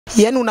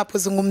Yani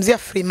unapozungumzia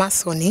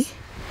Freemason,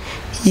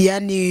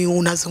 yani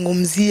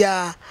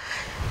unazungumzia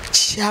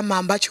chama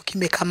ambacho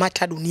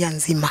kimekamata dunia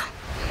nzima.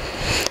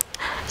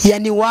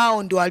 Yani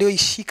wao ndio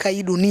walioishika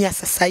hii dunia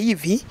sasa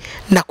hivi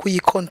na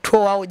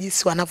kuikontrol wao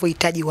jinsi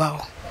wanavyohitaji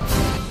wao.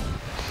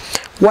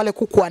 Wale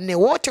kuku wanne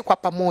wote kwa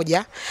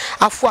pamoja,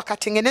 afu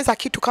akatengeneza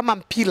kitu kama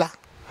mpira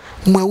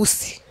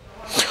mweusi.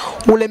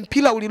 Ule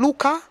mpira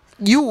uliruka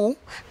juu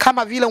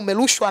kama vile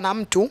umerushwa na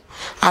mtu,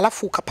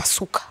 alafu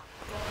ukapasuka.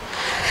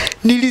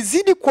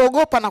 Nilizidi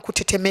kuogopa na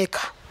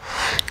kutetemeka.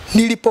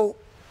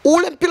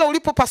 Ule mpira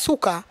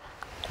ulipopasuka,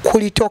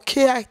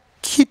 kulitokea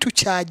kitu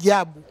cha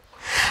ajabu.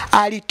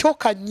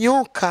 Alitoka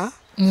nyoka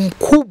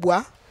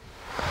mkubwa,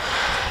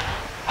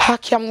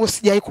 haki ya Mungu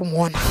sijawahi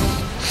kumuona.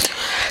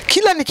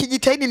 Kila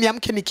nikijitahidi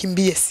niamke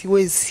nikimbie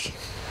siwezi.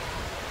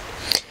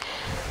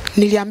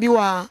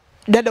 Niliambiwa,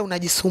 dada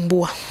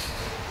unajisumbua.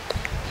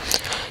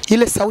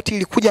 Ile sauti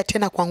ilikuja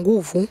tena kwa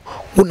nguvu,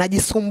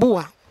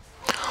 unajisumbua.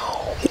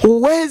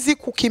 Uwezi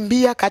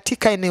kukimbia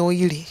katika eneo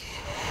hili.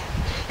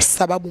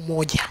 Sababu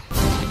moja.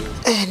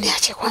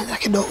 Niache kwanza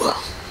kidogo.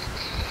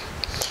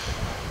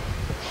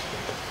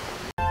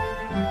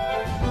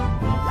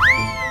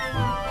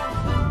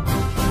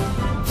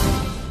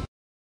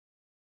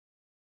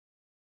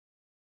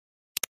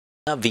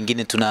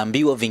 Vingine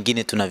tunaambiwa,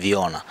 vingine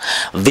tunaviona.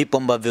 Vipo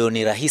ambavyo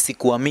ni rahisi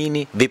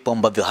kuamini, vipo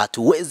ambavyo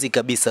hatuwezi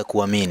kabisa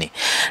kuamini.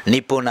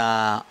 Nipo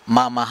na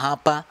mama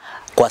hapa,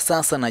 kwa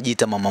sasa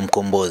anajiita mama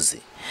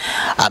mkombozi.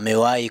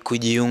 Amewahi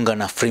kujiunga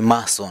na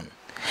Freemason.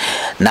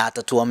 Na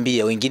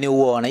atatuambia, wengine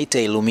huwa wanaita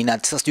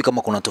Illuminati. Sasa sijui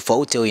kama kuna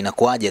tofauti au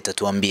inakuaje,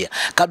 atatuambia.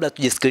 Kabla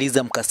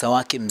tujasikiliza mkasa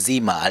wake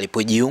mzima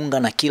alipojiunga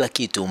na kila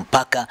kitu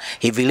mpaka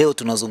hivi leo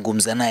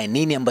tunazungumza naye,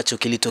 nini ambacho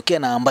kilitokea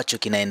na ambacho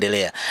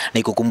kinaendelea.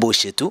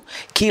 Nikukumbushe tu,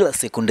 kila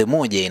sekunde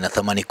moja ina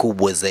thamani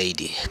kubwa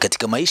zaidi.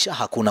 Katika maisha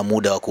hakuna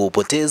muda wa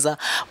kuupoteza.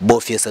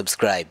 Bofya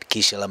subscribe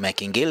kisha alama ya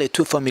kengele,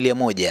 tu familia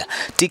moja.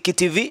 Tiki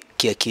TV,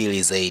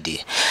 kiakili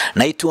zaidi.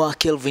 Naitwa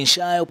Kelvin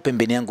Shayo,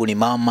 pembeni yangu ni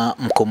mama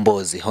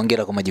mkombozi.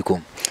 Hongera kwa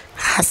majukumu.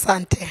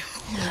 Asante.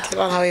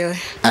 Na wewe?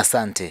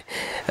 Asante.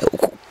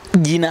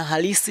 Jina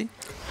halisi?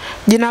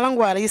 Jina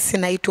langu halisi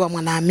naitwa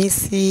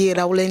Mwanahamisi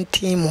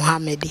Laurenti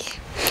Mohamed.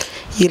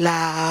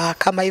 Ila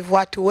kama hivyo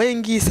watu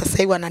wengi sasa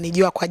hivi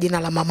wananijua kwa jina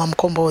la mama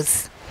mkombozi.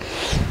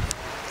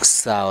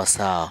 Sawa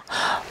sawa.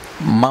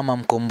 Mama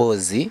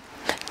mkombozi,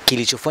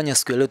 kilichofanya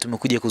siku leo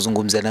tumekuja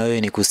kuzungumza na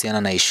wewe ni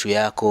kuhusiana na issue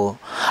yako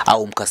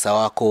au mkasa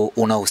wako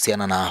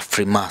unaohusiana na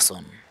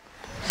Freemason.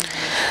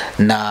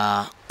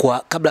 Na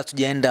kabla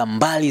tujaenda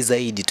mbali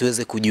zaidi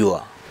tuweze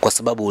kujua, kwa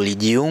sababu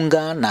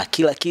ulijiunga na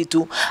kila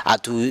kitu,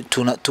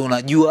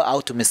 tunajua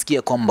au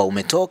tumesikia kwamba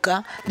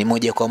umetoka, ni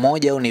moja kwa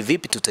moja au ni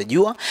vipi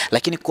tutajua,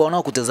 lakini kwa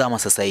wanao kutazama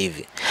sasa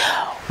hivi,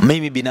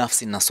 mimi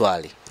binafsi nina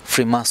swali.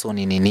 Freemason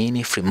ni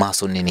nini?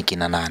 Freemason ni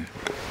kina nani?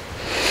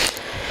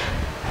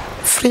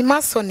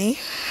 Freemason,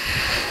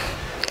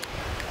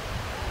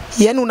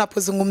 yani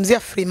unapozungumzia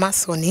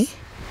Freemason,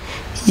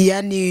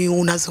 yani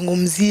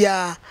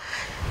unazungumzia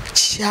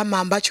chama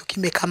ambacho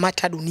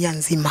kimekamata dunia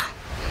nzima.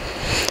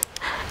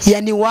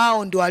 Yani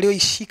wao ndio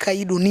walioishika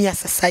hii dunia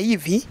sasa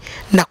hivi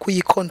na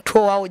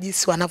kuikontrol wao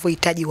jinsi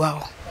wanavyohitaji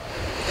wao.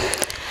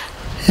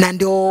 Na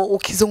ndio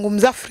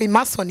ukizungumza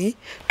Freemason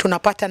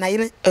tunapata na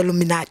ile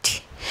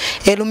Illuminati.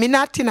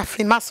 Illuminati na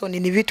Freemason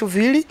ni vitu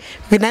viwili,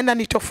 vinaenda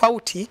ni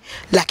tofauti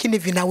lakini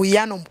vina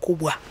uwiano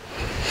mkubwa.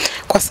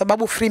 Kwa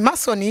sababu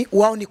Freemason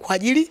wao ni kwa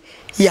ajili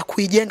ya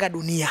kuijenga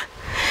dunia.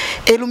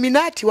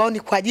 Illuminati wao ni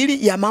kwa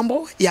ajili ya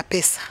mambo ya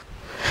pesa.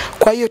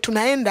 Kwa hiyo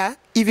tunaenda,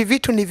 hivi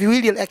vitu ni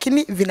viwili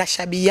lakini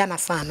vinashabihiana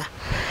sana.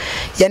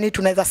 Yani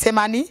tunaweza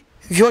sema ni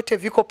vyote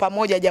viko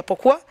pamoja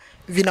japokuwa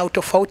vina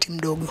utofauti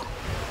mdogo.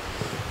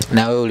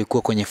 Na wewe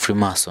ulikuwa kwenye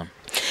Freemason?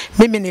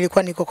 Mimi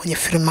nilikuwa niko kwenye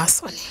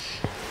Freemason.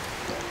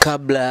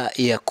 Kabla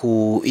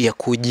ya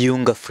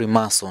kujiunga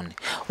Freemason,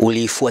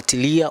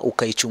 ulifuatilia,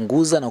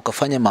 ukaichunguza na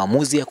ukafanya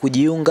maamuzi ya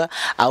kujiunga,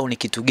 au ni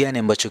kitu gani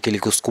ambacho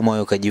kilikusukuma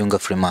wewe ukajiunga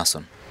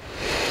Freemason?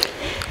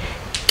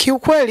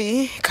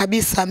 Kiukweli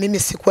kabisa mimi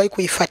sikuwahi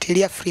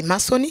kuifuatilia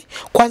Freemason.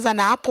 Kwanza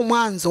na hapo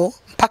mwanzo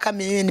mpaka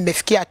mimi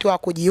nimefikia hatua ya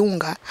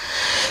kujiunga,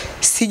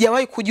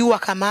 sijawahi kujua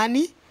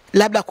kamani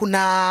labda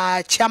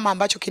kuna chama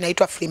ambacho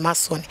kinaitwa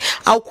Freemason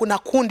au kuna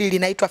kundi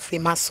linaitwa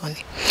Freemason.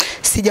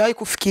 Sijawahi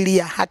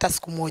kufikiria hata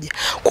siku moja.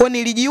 Kwa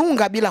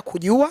nilijiunga bila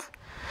kujua,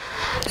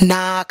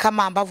 na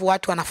kama ambavyo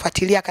watu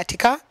wanafuatilia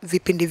katika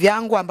vipindi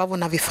vyangu ambavyo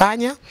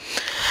navifanya,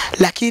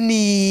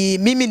 lakini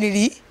mimi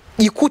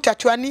nilijikuta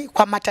tu yani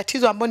kwa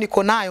matatizo ambayo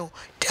niko nayo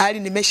tayari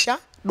nimesha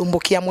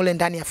dumbukia mule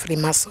ndani ya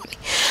Freemason.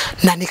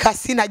 Na nika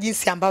sina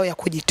jinsi ambayo ya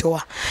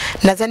kujitoa.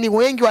 Nadhani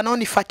wengi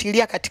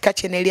wanaonifuatilia katika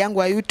channel yangu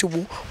ya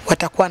YouTube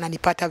watakuwa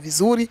wananipata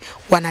vizuri,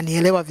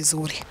 wananielewa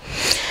vizuri.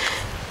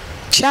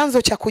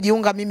 Chanzo cha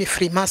kujiunga mimi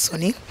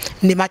Freemason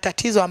ni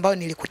matatizo ambayo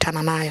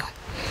nilikutana nayo.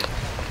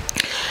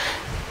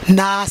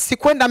 Na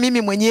sikwenda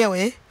mimi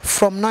mwenyewe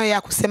from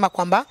nowhere kusema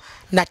kwamba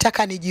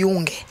nataka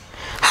nijiunge.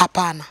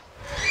 Hapana.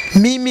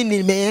 Mimi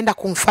nimeenda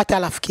kumfuata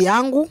rafiki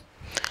yangu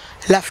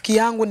rafiki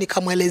yangu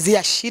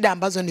nikamwelezea shida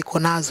ambazo niko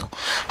nazo.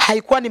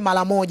 Haikuwa ni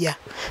mara moja,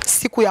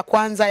 siku ya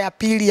kwanza, ya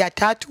pili, ya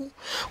tatu.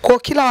 Kwa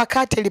kila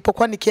wakati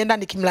nilipokuwa nikienda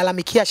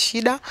nikimlalamikia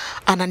shida,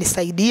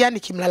 ananisaidia,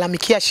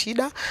 nikimlalamikia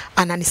shida,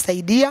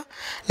 ananisaidia.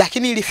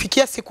 Lakini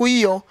ilifikia siku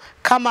hiyo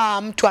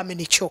kama mtu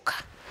amenichoka.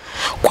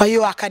 Kwa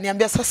hiyo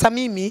akaniambia, sasa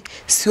mimi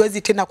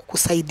siwezi tena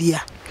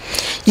kukusaidia,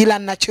 ila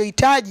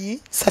ninachohitaji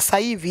sasa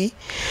hivi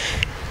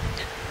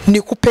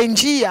ni kupe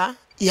njia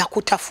ya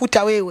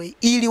kutafuta wewe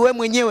ili we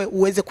mwenyewe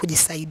uweze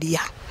kujisaidia.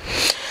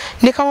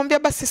 Nikamwambia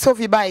basi sio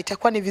vibaya,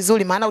 itakuwa ni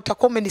vizuri, maana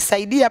utakuwa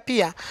umenisaidia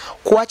pia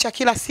kuacha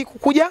kila siku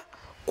kuja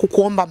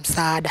kukuomba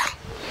msaada.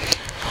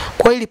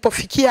 Kwa hiyo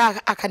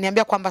ilipofikia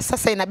akaniambia kwamba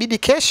sasa inabidi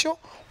kesho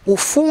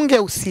ufunge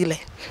usile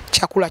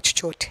chakula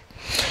chochote.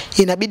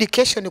 Inabidi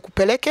kesho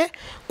nikupeleke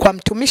kwa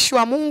mtumishi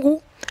wa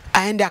Mungu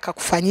aende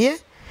akakufanyie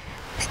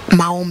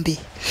maombi.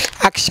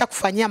 Akisha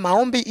kufanyia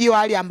maombi, hiyo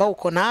hali ambayo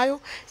uko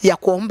nayo ya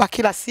kuomba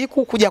kila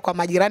siku, kuja kwa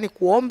majirani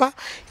kuomba,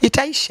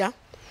 itaisha.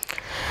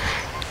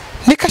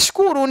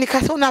 Nikashukuru,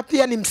 nikaona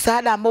pia ni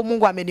msaada ambao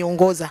Mungu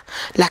ameniongoza,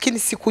 lakini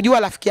sikujua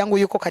rafiki yangu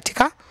yuko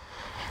katika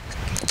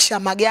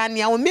chama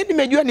gani, au mimi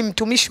nimejua ni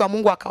mtumishi wa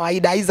Mungu wa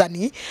kawaida, aidha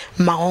ni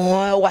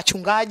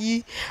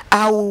wachungaji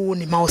au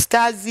ni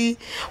maostazi.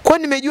 Kwa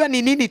hiyo nimejua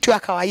ni nini tu ya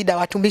kawaida,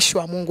 watumishi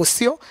wa Mungu,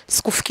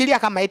 sikufikiria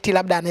kama eti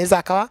labda anaweza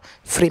akawa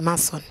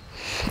Freemason.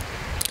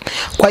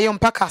 Kwa hiyo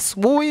mpaka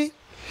asubuhi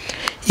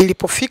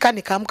ilipofika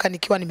nikaamka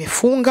nikiwa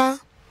nimefunga.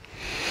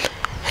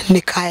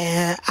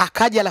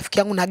 Akaja rafiki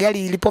yangu na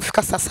gari,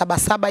 ilipofika saa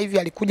 7 hivi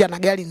alikuja na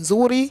gari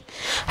nzuri,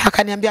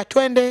 akaniambia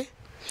twende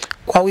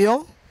kwa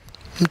huyo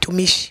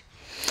mtumishi.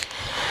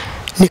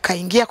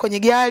 Nikaingia kwenye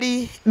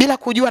gari bila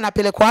kujua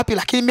napelekwa wapi,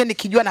 lakini mimi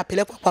nikijua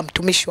napelekwa kwa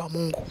mtumishi wa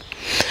Mungu.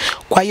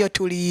 Kwa hiyo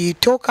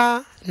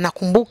tulitoka,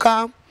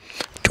 nakumbuka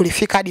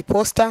tulifika hadi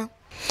posta.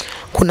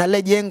 Kuna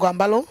lile jengo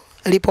ambalo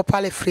lipo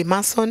pale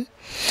Freemason.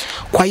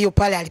 Kwa hiyo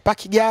pale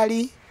alipaki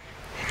gari,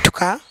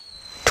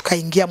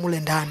 tukaingia mule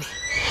ndani.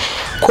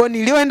 Kwa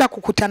nilioenda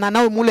kukutana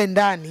nao mule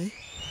ndani,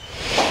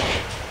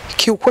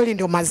 kiukweli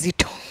ndio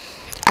mazito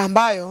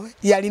ambayo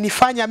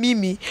yalinifanya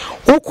mimi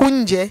huku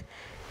nje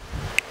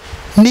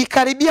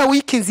nikaribia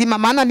wiki nzima,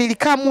 maana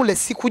nilikaa mule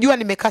sikujua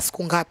nimekaa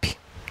siku ngapi.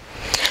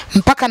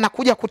 Mpaka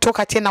nakuja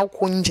kutoka tena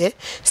huku nje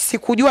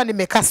sikujua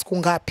nimekaa siku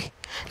ngapi,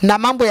 na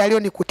mambo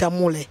yalionikuta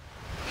mule.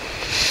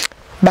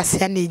 Basi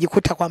yani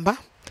nijikuta kwamba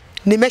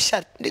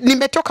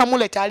nimetoka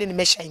mule tayari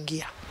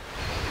nimeshaingia.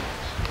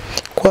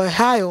 Kwa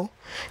hayo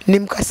ni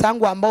mkasa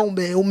wangu ambao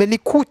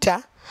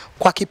umenikuta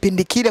kwa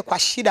kipindi kile, kwa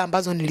shida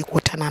ambazo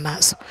nilikutana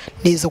nazo,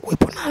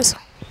 nilizokuwepo nazo.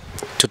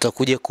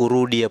 Tutakuja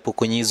kurudi hapo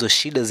kwenye hizo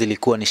shida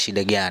zilikuwa ni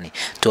shida gani.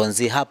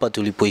 Tuanzie hapa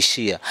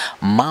tulipoishia.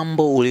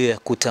 Mambo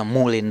uliyoyakuta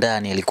mule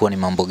ndani yalikuwa ni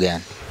mambo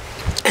gani?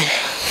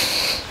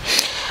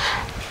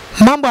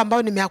 Mambo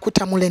ambayo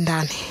nimeyakuta mule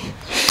ndani,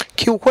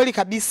 kiukweli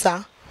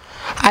kabisa,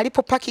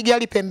 alipopaki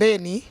gari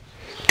pembeni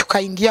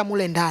tukaingia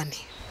mule ndani,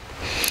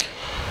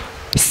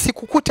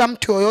 sikukuta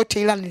mtu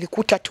yoyote, ila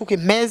nilikuta tu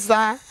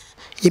meza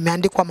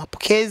imeandikwa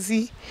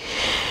mapokezi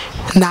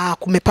na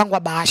kumepangwa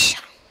bahasha.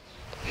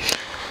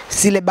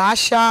 Zile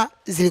bahasha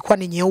zilikuwa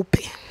ni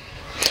nyeupe.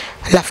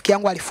 Rafiki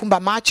yangu alifumba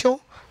macho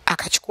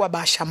akachukua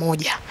bahasha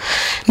moja,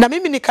 na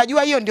mimi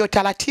nikajua hiyo ndio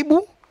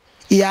taratibu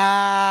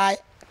ya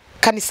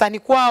kanisani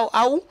kwao,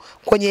 au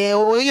kwenye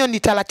hiyo ni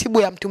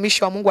taratibu ya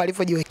mtumishi wa Mungu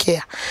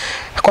alivyojiwekea,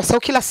 kwa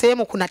sababu kila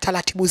sehemu kuna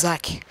taratibu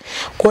zake.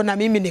 Kwa na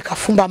mimi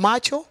nikafumba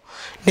macho,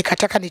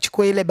 nikataka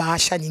nichukue ile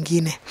bahasha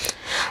nyingine.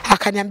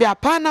 Akaniambia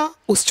hapana,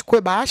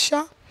 usichukue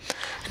bahasha,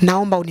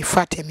 naomba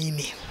unifuate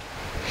mimi.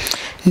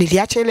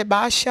 Niliacha ile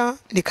bahasha,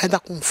 nikaanza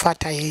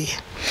kumfuata yeye.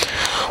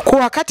 Kwa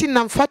wakati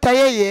ninamfuata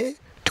yeye,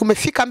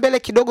 tumefika mbele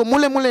kidogo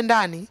mule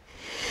ndani,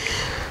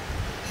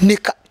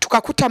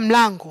 tukakuta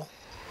mlango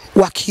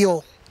wa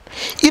kioo,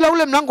 ila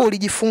ule mlango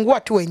ulijifungua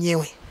tu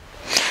wenyewe.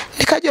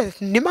 Nikajua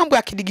ni mambo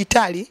ya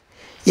kidigitali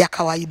ya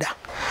kawaida.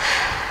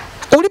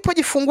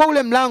 Ulipojifungua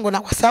ule mlango,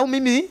 na kwa sababu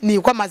mimi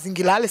nilikuwa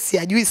mazingira yale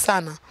siyajui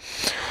sana,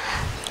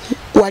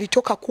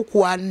 walitoka kuku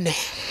 4.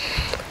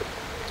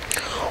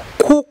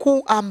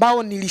 Kuku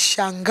ambao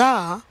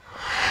nilishangaa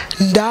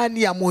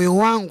ndani ya moyo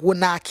wangu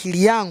na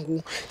akili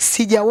yangu,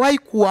 sijawahi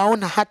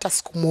kuwaona hata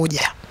siku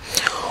moja.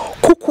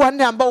 Kuku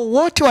 4 ambao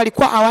wote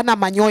walikuwa hawana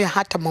manyoya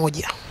hata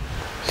moja,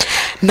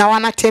 na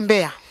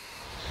wanatembea.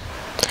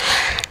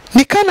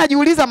 Nikaa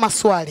najiuliza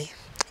maswali,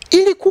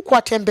 ili kuku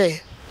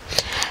atembee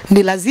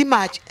ni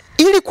lazima,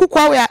 ili kuku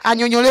awe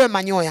anyonyolewe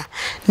manyoya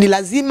ni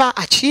lazima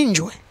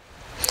achinjwe,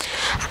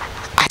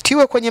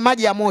 atiwe kwenye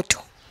maji ya moto,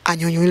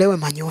 anyonyolewe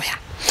manyoya.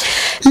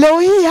 Leo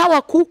hii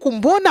hawa kuku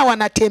mbona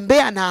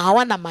wanatembea na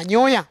hawana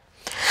manyoya?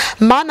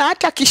 Maana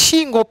hata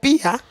kishingo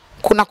pia,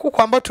 kuna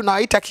kuku ambao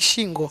tunawaita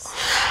kishingo,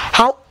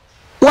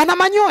 wana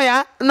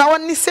manyoya, na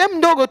ni sehemu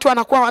ndogo tu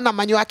anakuwa hawana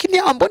manyoya, lakini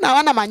hawa mbona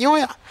hawana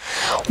manyoya?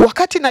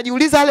 Wakati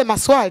najiuliza yale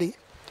maswali,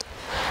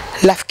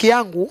 rafiki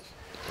yangu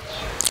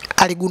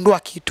aligundua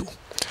kitu.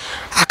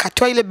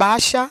 Akatoa ile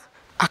bahasha,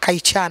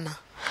 akaichana.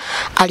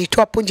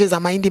 Alitoa punje za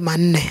mahindi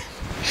 4,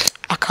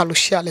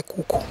 akarushia ile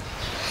kuku.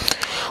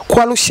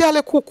 Kwa rushia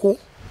ile kuku,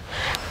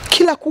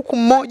 kila kuku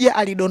mmoja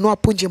alidonoa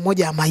punje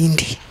moja ya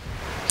mahindi.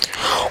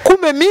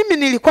 Kumbe mimi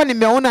nilikuwa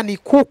nimeona ni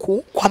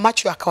kuku kwa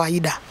macho ya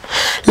kawaida,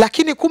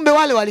 lakini kumbe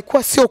wale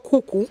walikuwa sio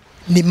kuku,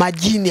 ni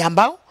majini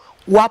ambao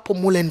wapo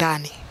mule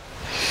ndani.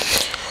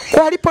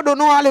 Kwa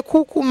walipodonoa wale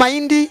kuku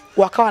mahindi,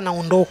 wakawa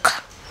naondoka.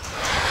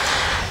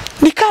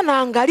 Nikaa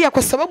naangalia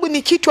kwa sababu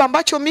ni kitu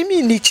ambacho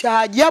mimi ni cha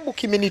ajabu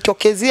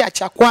kimenitokezea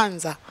cha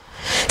kwanza.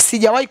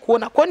 Sijawahi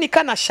kuona. Kwa hiyo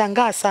nikaa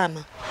nashangaa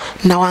sana.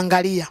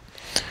 Nawaangalia.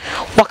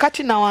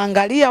 Wakati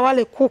nawaangalia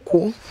wale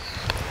kuku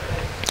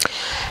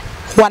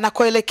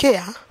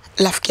wanakoelekea,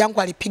 rafiki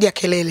yangu alipiga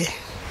kelele.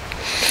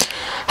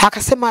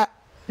 Akasema,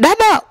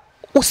 "Dada,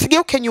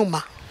 usigeuke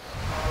nyuma.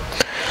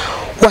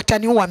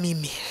 Wataniua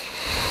mimi."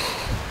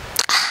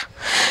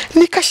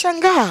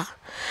 Nikashangaa.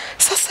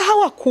 Sasa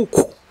hawa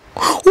kuku,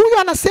 huyu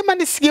anasema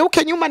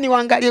nisigeuke nyuma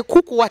niwaangalie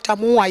kuku,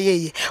 watamuua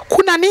yeye.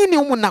 Kuna nini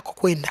humu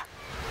nakokwenda?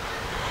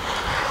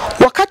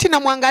 Wakati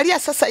namwangalia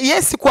sasa,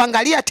 Yesu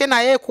kuangalia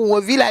tena yeye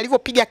kwa vile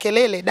alivyopiga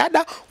kelele,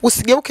 "Dada,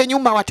 usigeuke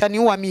nyuma,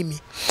 wataniua mimi."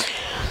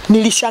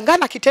 Nilishangaa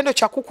na kitendo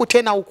cha kuku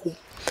tena huku.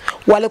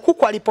 Wale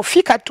kuku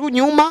walipofika tu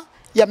nyuma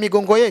ya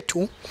migongo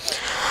yetu,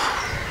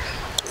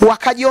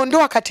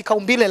 wakajiondoa katika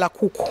umbile la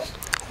kuku.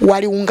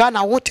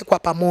 Waliungana wote kwa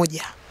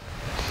pamoja.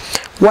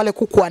 Wale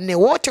kuku wanne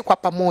wote kwa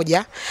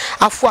pamoja,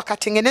 afu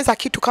akatengeneza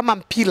kitu kama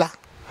mpira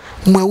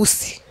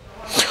mweusi.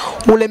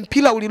 Ule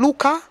mpira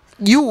uliruka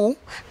juu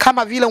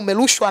kama vile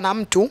umerushwa na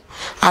mtu,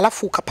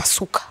 alafu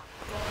ukapasuka.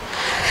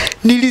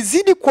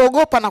 Nilizidi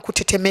kuogopa na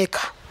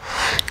kutetemeka.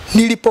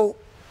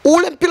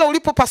 Ule mpira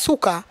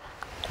ulipopasuka,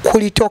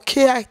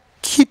 kulitokea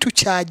kitu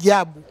cha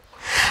ajabu.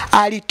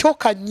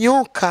 Alitoka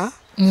nyoka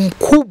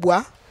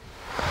mkubwa,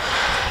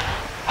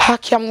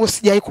 haki ya Mungu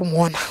sijawahi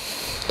kumuona.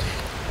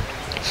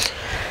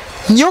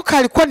 Nyoka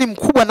alikuwa ni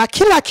mkubwa na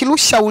kila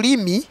akirusha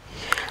ulimi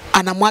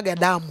anamwaga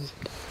damu.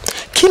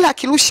 Kila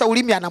akirusha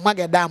ulimi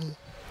anamwaga damu.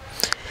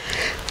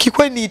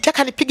 Kikweli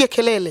nitaka nipige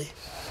kelele.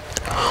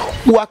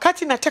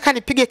 Wakati nataka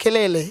nipige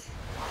kelele,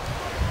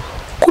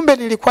 kumbe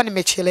nilikuwa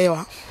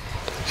nimechelewa.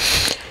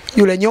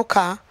 Yule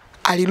nyoka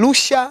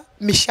alirusha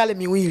mishale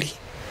miwili.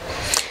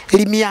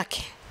 Limi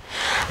yake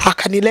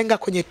akanilenga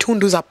kwenye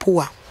tundu za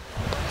pua.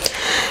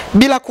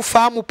 Bila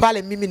kufahamu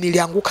pale mimi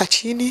nilianguka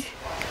chini,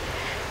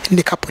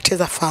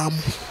 nikapoteza fahamu.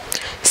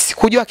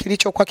 Sikujua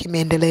kilichokuwa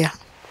kimeendelea.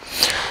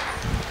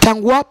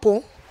 Tangu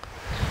hapo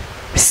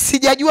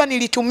sijajua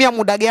nilitumia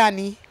muda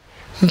gani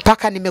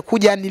mpaka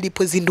nimekuja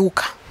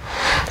nilipozinduka.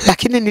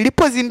 Lakini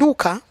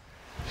nilipozinduka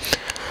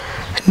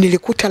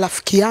nilikuta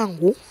rafiki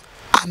yangu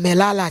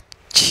amelala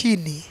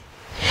chini,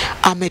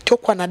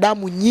 ametokwa na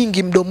damu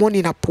nyingi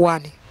mdomoni na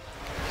puani.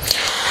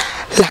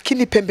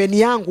 Lakini pembeni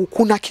yangu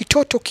kuna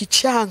kitoto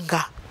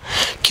kichanga,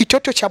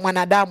 kitoto cha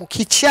mwanadamu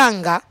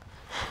kichanga,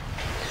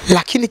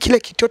 lakini kile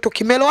kitoto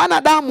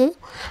kimeloana damu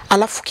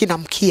alafu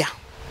kinamkia.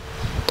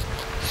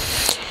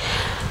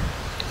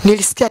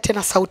 Nilisikia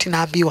tena sauti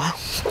naambiwa,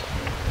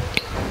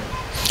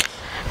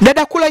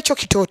 "Dada, kula hicho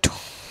kitoto."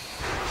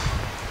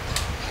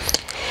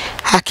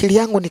 Akili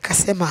yangu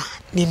nikasema,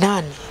 ni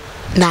nani?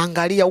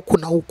 Naangalia huku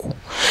na huku.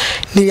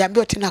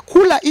 Niliambiwa tena,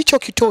 "Kula hicho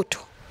kitoto,"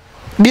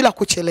 bila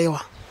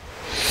kuchelewa.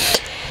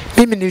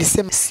 Mimi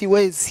nilisema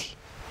siwezi.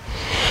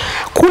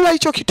 Kula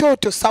hicho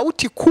kitoto,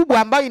 sauti kubwa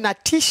ambayo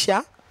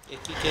inatisha.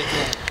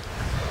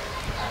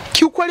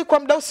 Kiukweli kwa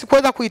muda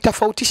sikuweza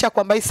kuitofautisha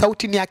kwamba hii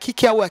sauti ni ya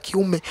kike au ya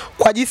kiume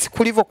kwa jinsi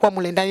kulivyokuwa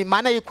mle ndani,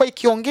 maana ilikuwa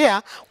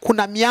ikiongea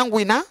kuna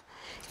miangu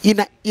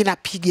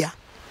inapiga.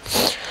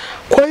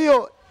 Kwa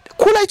hiyo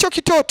kula hicho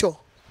kitoto.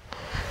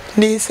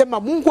 Nilisema,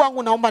 "Mungu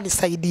wangu naomba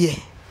nisaidie.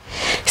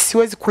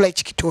 Siwezi kula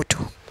hicho kitoto."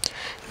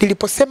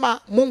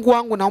 Niliposema, "Mungu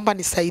wangu naomba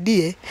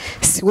nisaidie,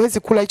 siwezi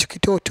kula hicho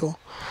kitoto,"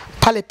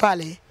 pale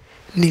pale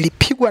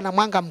nilipigwa na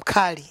mwanga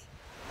mkali.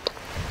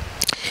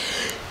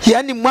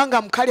 Yaani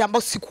mwanga mkali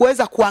ambao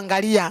sikuweza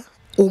kuangalia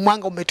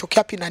mwanga umetokea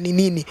wapi na ni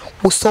nini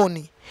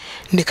usoni.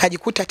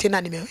 Nikajikuta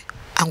tena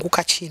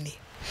nimeanguka chini.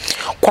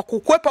 Kwa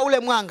kukwepa ule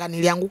mwanga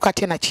nilianguka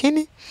tena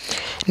chini,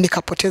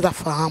 nikapoteza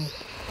fahamu.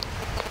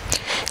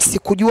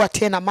 Sikujua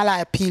tena mara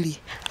ya pili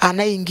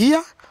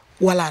anayeingia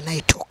wala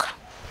anayetoka.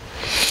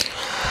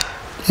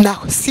 Na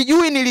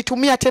sijui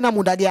nilitumia tena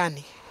muda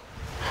gani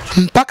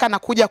mpaka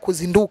nakuja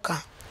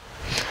kuzinduka,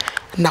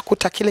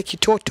 nakuta kile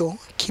kitoto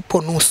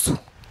kipo nusu.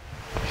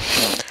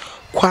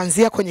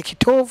 Kuanzia kwenye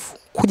kitovu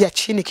kuja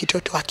chini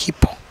kitoto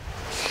hakipo,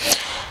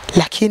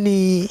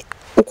 lakini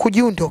huku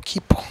juu ndio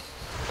kipo.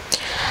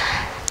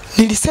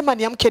 Nilisema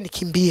niamke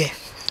nikimbie.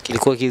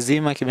 Kilikuwa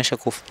kizima,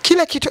 kimeshakufa?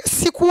 Kile kitoto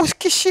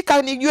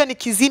sikukishika nijue ni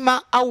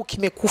kizima au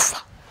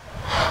kimekufa,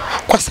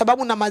 kwa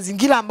sababu na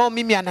mazingira ambao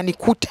mimi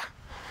ananikuta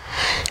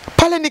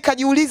pale.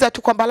 Nikajiuliza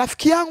tu kwamba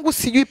rafiki yangu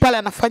sijui pale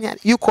anafanya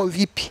yuko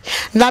vipi,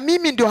 na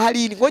mimi ndio hali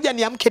hii. Ngoja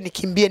niamke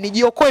nikimbie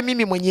nijiokoe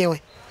mimi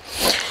mwenyewe.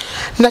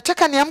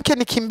 Nataka niamke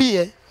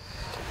nikimbie,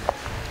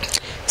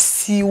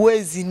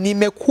 siwezi,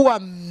 nimekuwa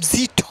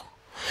mzito.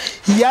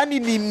 Yaani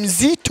ni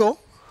mzito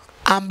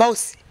ambao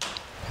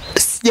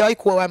sijawahi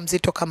kuwa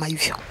mzito kama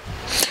hivyo.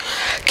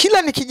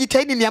 Kila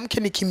nikijitahidi niamke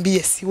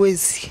nikimbie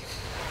siwezi.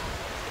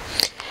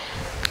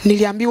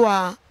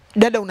 Niliambiwa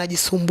dada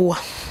unajisumbua.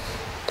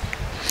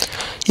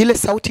 Ile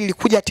sauti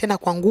ilikuja tena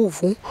kwa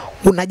nguvu,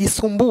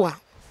 unajisumbua.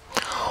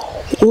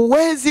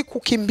 Huwezi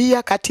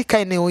kukimbia katika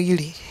eneo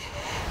hili.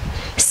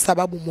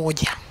 Sababu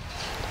moja.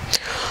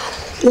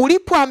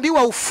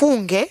 Ulipoambiwa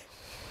ufunge,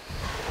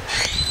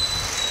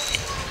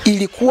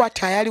 ilikuwa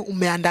tayari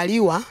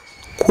umeandaliwa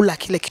kula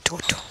kile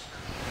kitoto.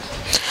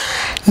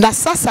 Na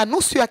sasa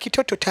nusu ya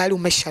kitoto tayari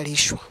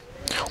umeshalishwa.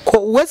 Kwa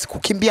huwezi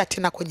kukimbia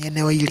tena kwenye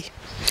eneo hili.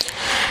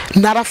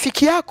 Na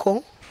rafiki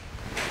yako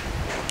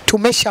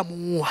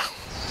tumeshamuua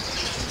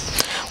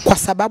kwa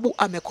sababu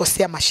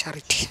amekosea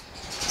masharti.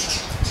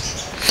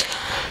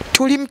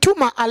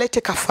 Tulimtuma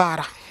alete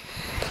kafara.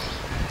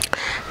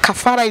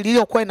 Kafara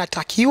iliyokuwa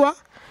inatakiwa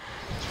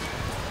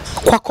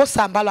kwa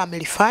kosa ambalo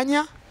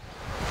amelifanya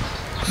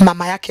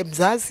mama yake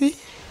mzazi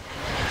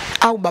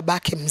au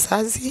babake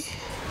mzazi,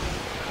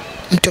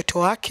 mtoto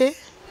wake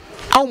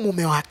au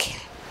mume wake.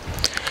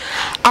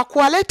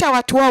 Akuwaleta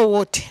watu wao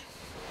wote.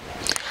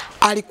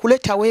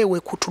 Alikuleta wewe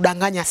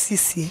kutudanganya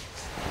sisi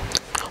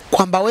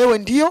kwamba wewe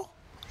ndio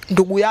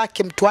ndugu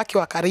yake, mtu wake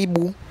wa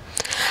karibu.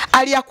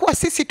 Aliyakuwa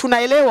sisi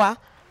tunaelewa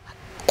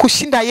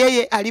kushinda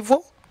yeye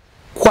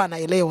alivyokuwa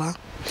anaelewa.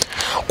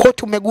 Kwa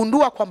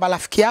tumegundua kwamba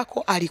rafiki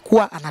yako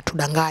alikuwa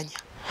anatudanganya.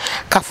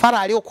 Kafara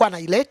aliyokuwa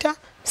anaileta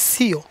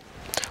sio.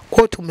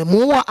 Kwa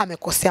tumemuua,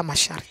 amekosea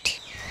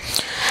masharti.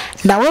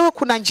 Na wewe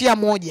kuna njia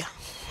moja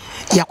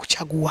ya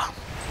kuchagua.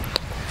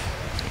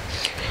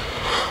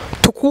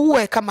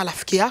 Tukuue kama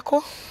rafiki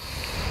yako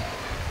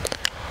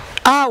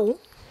au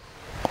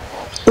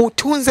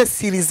utunze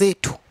siri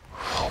zetu.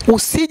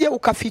 Usije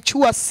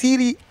ukafichua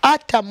siri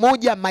hata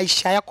moja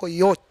maisha yako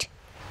yote.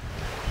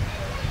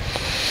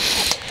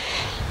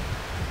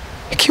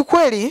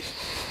 Kiukweli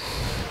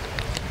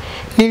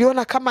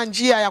niliona kama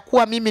njia ya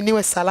kuwa mimi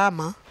niwe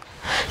salama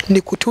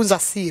ni kutunza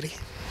siri.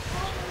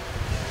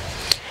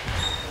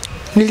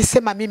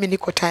 Nilisema mimi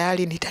niko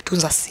tayari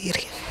nitatunza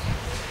siri.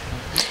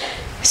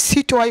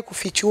 Sitowahi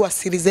kufichua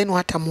siri zenu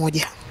hata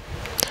moja.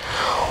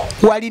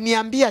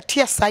 Waliniambia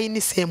tia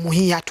saini sehemu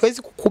hii,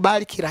 hatuwezi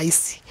kukubali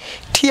kirahisi.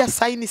 Tia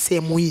saini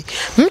sehemu hii.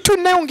 Mtu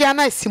ninayeongea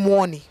naye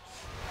simuoni.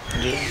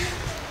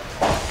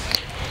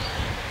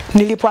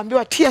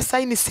 Nilipoambiwa tia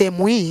saini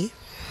sehemu hii,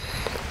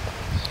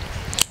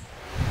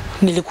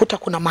 nilikuta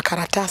kuna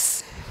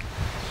makaratasi.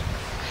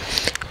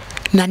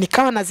 Na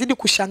nikawa nazidi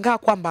kushangaa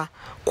kwamba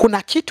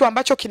kuna kitu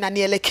ambacho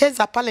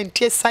kinanielekeza pale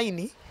nitie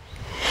saini,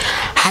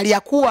 hali ya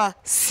kuwa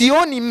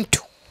sioni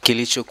mtu.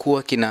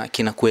 Kilichokuwa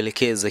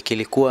kinakuelekeza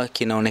kilikuwa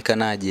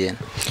kinaonekanaje?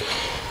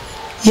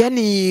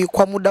 Yaani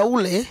kwa muda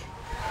ule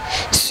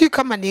si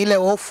kama ni ile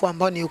hofu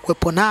ambayo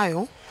nilikuwepo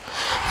nayo,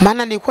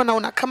 maana nilikuwa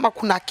naona kama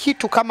kuna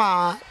kitu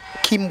kama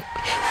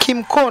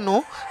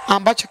kimkono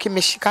ambacho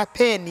kimeshika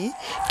peni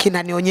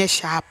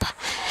kinanionyesha hapa.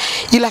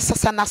 Ila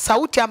sasa na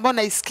sauti ambayo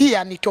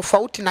naisikia ni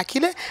tofauti na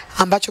kile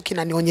ambacho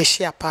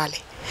kinanionyeshea pale.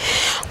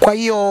 Kwa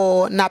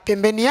hiyo na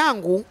pembeni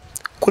yangu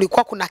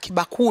kulikuwa kuna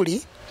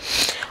kibakuli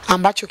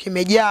ambacho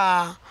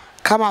kimejaa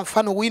kama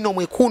mfano wino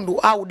mwekundu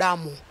au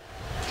damu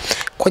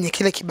kwenye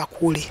kile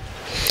kibakuli.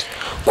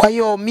 Kwa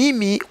hiyo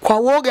mimi kwa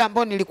uoga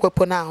ambao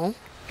nilikuwepo nao,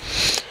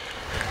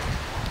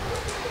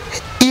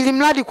 ili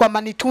mradi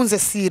kwamba nitunze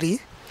siri,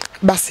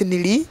 basi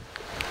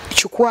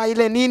nilichukua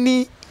ile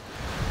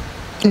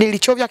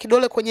nilichovya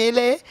kidole kwenye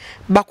ile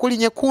bakuli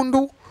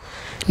nyekundu,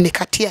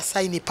 nikatia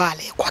saini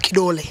pale kwa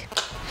kidole.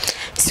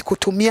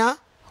 Sikutumia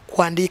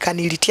kuandika,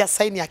 nilitia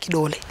saini ya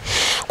kidole.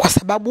 Kwa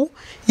sababu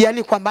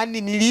yani kwamba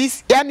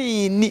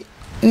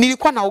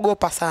nilikuwa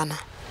naogopa sana.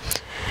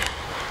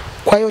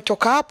 Kwa hiyo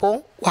toka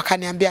hapo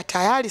wakaniambia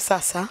tayari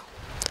sasa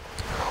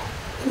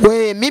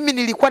mimi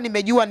nilikuwa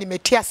nimejua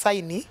nimetia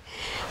saini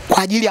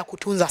kwa ajili ya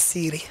kutunza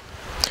siri.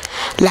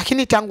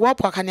 Lakini tangu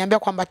hapo wakaniambia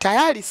kwamba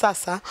tayari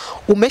sasa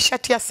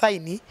umeshatia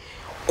saini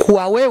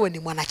kuwa wewe ni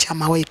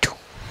mwanachama wetu.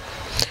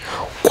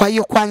 Kwa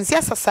hiyo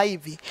kuanzia sasa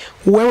hivi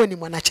wewe ni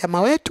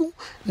mwanachama wetu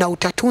na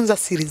utatunza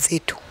siri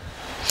zetu.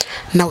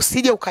 Na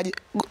usije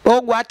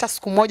ukajogwa hata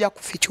siku moja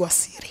kufichua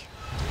siri.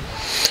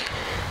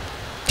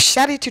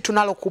 Sharti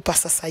tunalokupa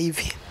sasa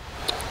hivi,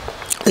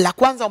 la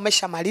kwanza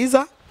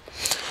umeshamaliza.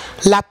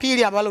 La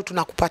pili ambalo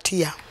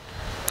tunakupatia,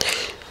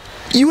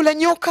 yule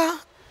nyoka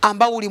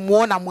ambao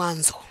ulimuona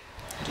mwanzo,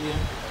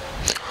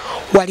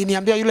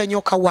 waliniambia yule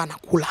nyoka huwa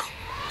anakula,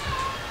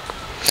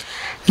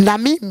 na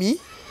mimi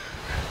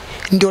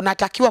ndio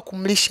natakiwa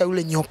kumlisha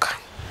yule nyoka.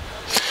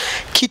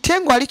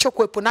 Kitengo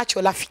alichokuwepo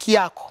nacho rafiki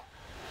yako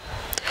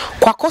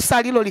kwa kosa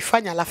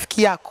alilolifanya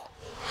rafiki yako,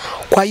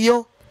 kwa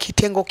hiyo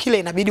kitengo kile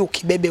inabidi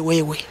ukibebe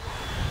wewe.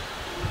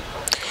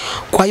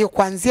 Kwa hiyo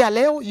kuanzia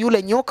leo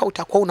yule nyoka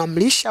utakuwa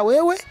unamlisha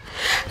wewe,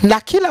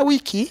 na kila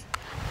wiki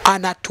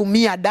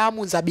anatumia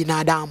damu za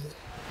binadamu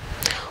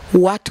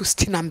watu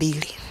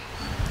 62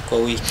 kwa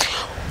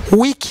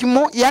wiki.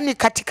 Yani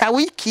katika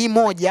wiki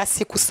moja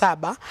siku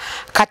 7,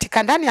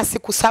 katika ndani ya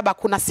siku 7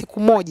 kuna siku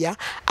moja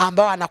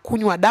ambao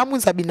anakunywa damu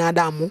za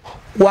binadamu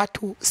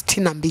watu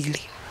 62.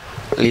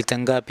 Lita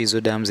ngapi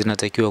hizo damu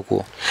zinatakiwa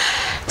kuwa?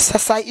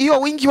 Sasa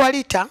hiyo wingi wa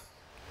lita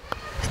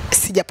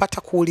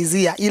sijapata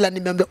kuulizia, ila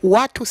nimeambia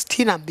watu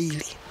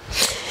 62.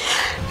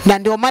 Na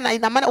ndio maana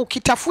ina maana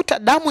ukitafuta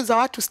damu za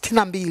watu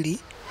 62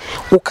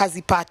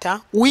 ukazipata,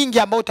 wingi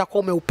ambao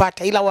utakuwa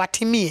umeupata ila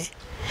watimie,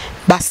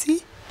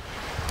 basi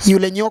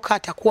yule nyoka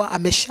atakuwa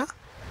amesha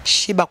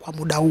shiba kwa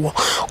muda huo.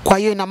 Kwa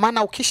hiyo ina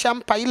maana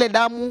ukishampa ile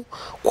damu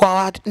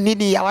kwa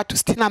nini ya watu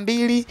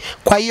 62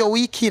 kwa hiyo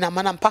wiki, ina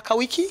maana mpaka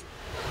wiki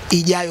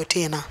ijayo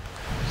tena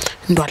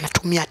ndo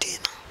anatumia tena.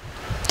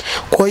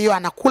 Kwa hiyo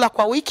anakula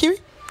kwa wiki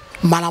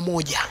mara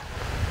moja.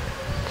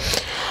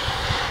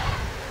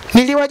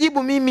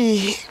 Niliwajibu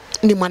mimi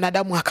ni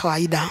mwanadamu wa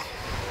kawaida,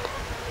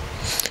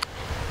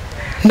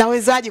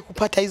 nawezaje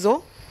kupata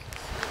hizo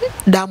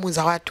damu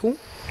za watu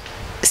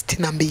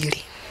 62?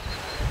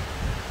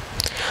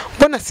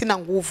 Mbona sina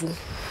nguvu?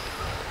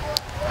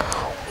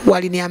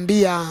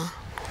 Waliniambia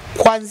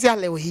kuanzia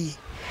leo hii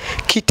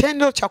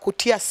kitendo cha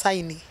kutia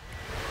saini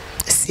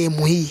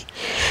sehemu hii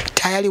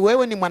tayari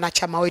wewe ni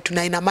mwanachama wetu,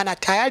 na ina maana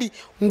tayari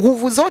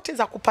nguvu zote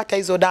za kupata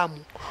hizo damu,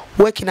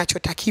 wewe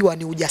kinachotakiwa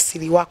ni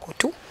ujasiri wako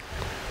tu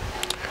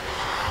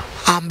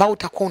ambao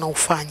utakuwa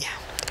unaufanya.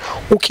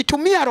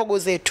 Ukitumia rogo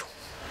zetu,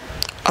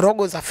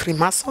 rogo za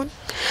Freemason,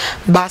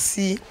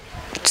 basi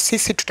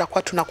sisi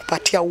tutakuwa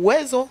tunakupatia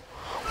uwezo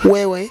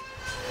wewe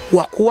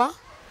wa kuwa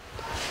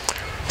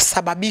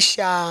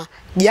sababisha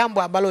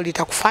jambo ambalo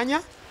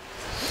litakufanya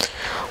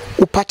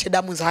upate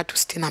damu za watu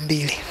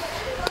 62.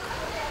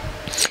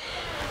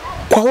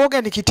 Kwa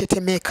woga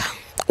nikitetemeka,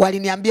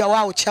 waliniambia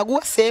wao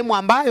chagua sehemu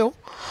ambayo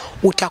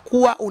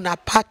utakuwa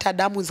unapata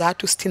damu za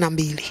watu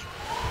 62.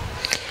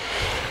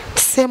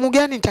 Sehemu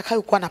gani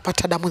nitakayokuwa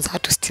napata damu za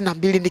watu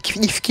 62?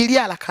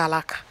 Nikijifikiria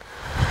haraka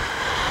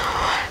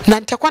na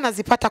nitakuwa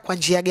nazipata kwa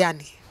njia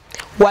gani?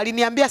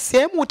 Waliniambia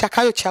sehemu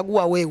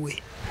utakayochagua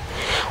wewe,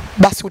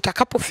 basi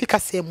utakapofika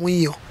sehemu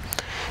hiyo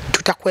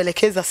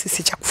tutakuelekeza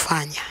sisi cha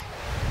kufanya,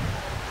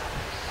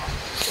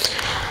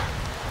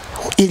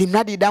 ili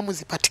mradi damu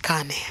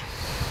zipatikane.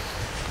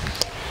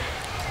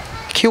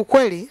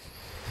 Kiukweli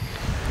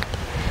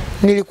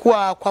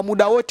nilikuwa kwa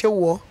muda wote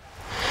huo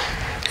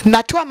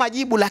natoa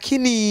majibu,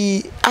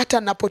 lakini hata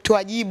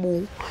ninapotoa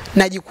jibu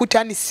najikuta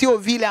yani sio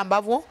vile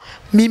ambavyo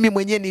mimi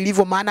mwenyewe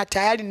nilivyo, maana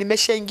tayari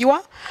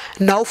nimeshaingiwa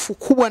na hofu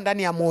kubwa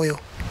ndani ya moyo.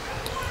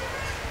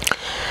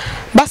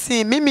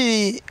 Basi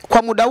mimi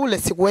kwa muda ule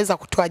sikuweza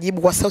kutoa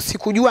jibu kwa sababu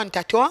sikujua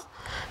nitatoa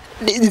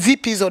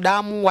vipi hizo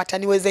damu,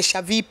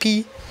 wataniwezesha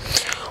vipi.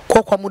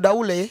 Kwa muda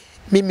ule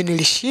mimi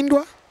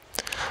nilishindwa,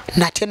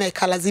 na tena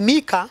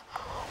ikalazimika,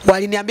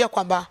 waliniambia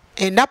kwamba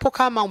endapo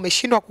kama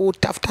umeshindwa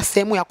kutafuta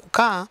sehemu ya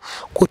kukaa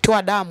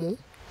kutoa damu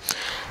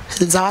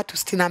za watu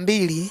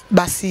 62,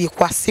 basi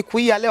kwa siku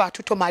hii ya leo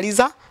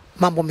hatutomaliza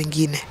mambo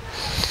mengine.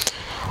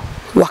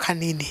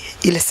 Wakanini,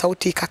 ile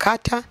sauti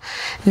ikakata,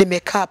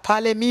 nimekaa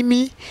pale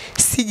mimi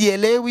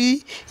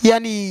sijielewi,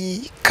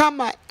 yani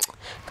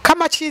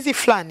kama chizi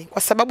fulani,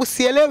 kwa sababu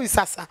sielewi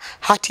sasa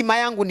hatima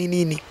yangu ni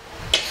nini.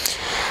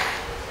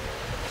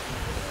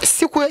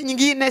 Siku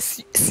nyingine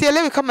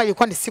sielewi kama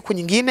ilikuwa ni siku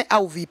nyingine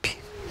au vipi,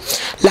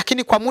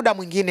 lakini kwa muda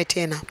mwingine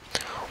tena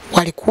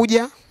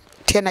walikuja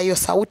tena, hiyo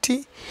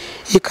sauti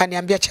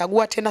ikaniambia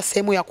chagua tena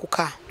sehemu ya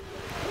kukaa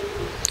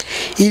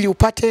ili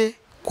upate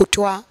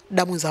kutoa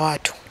damu za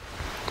watu.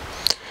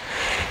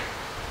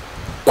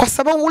 Kwa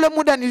sababu ule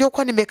muda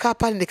niliokuwa nimekaa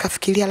pale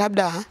nikafikiria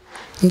labda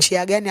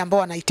njia gani ambao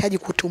wanahitaji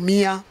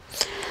kutumia,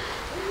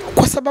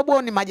 kwa sababu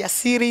wao ni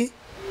majasiri.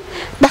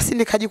 Basi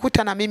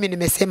nikajikuta na mimi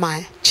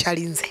nimesema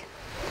Chalinze.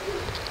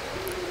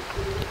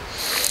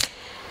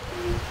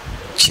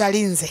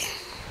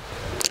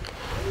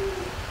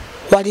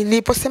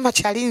 Waliniposema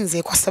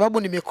Chalinze kwa sababu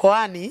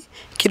nimekoani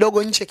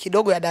kidogo nje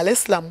kidogo ya Dar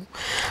es Salaam,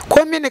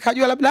 kwa mimi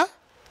nikajua labda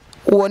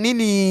uo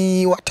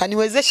nini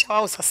wataniwezesha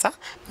wao sasa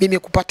mimi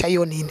kupata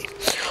hiyo nini.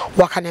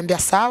 Wakaniambia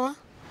sawa,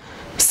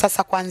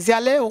 sasa kuanzia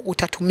leo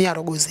utatumia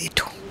rogo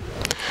zetu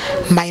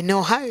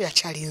maeneo hayo ya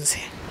Chalinze.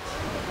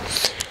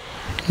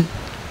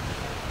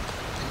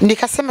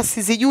 Nikasema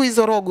sizijui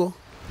hizo rogo.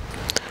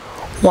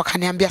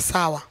 Wakaniambia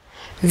sawa,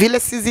 vile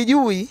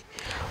sizijui,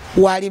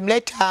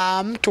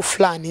 walimleta mtu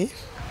fulani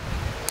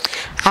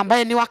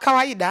ambaye ni wa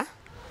kawaida,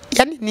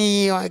 yani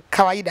ni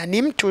kawaida,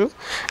 ni mtu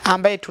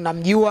ambaye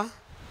tunamjua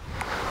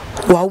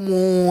wa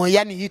umu,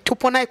 yani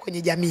tupo naye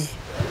kwenye jamii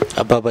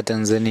hapa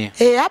Tanzania.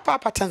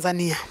 Hapa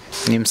Tanzania.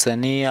 Ni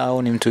msanii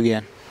au ni mtu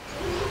gani?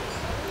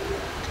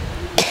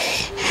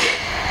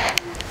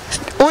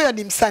 Huyo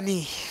ni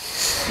msanii.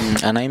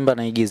 Anaimba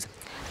na igiza?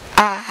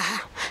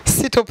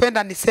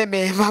 Sitopenda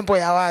niseme mambo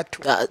ya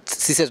watu.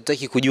 Sisi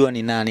hatutaki kujua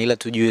ni nani, ila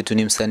tujue tu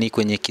ni msanii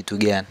kwenye kitu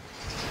gani.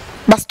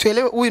 Basi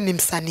tuelewe huyu ni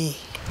msanii.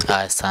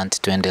 Asante,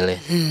 tuendelee.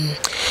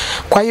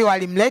 Kwa hiyo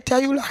alimleta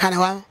yule,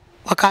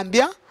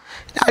 wakaambia,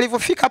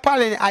 alipofika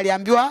pale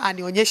aliambiwa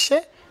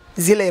anionyeshe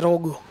zile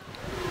rogo,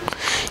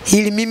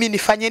 ili mimi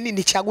nifanye nini,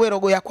 nichague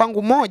rogo ya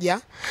kwangu moja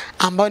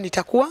ambayo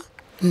nitakuwa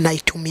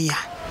naitumia.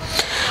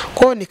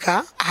 Kwa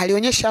hiyo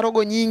alionyesha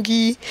rogo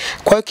nyingi,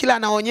 kwa hiyo kila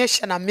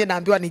anaonyesha na mimi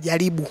naambiwa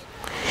nijaribu,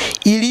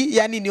 ili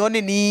yani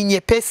nione ni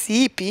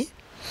nyepesi ipi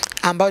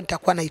ambayo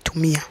nitakuwa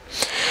naitumia.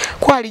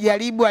 Kwa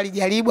alijaribu,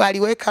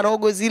 aliweka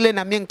rogo zile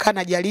na mimi nikaa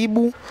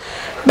najaribu.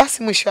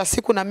 Basi mwisho wa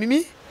siku na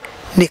mimi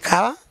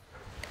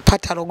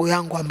nikapata rogo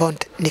yangu ambayo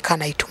nikaa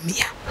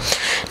naitumia.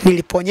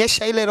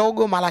 Niliponyesha ile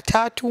rogo mara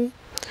 3,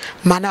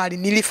 maana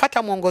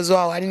nilifuata mwongozo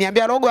wao.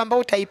 Aliniambia rogo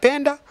ambayo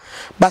utaipenda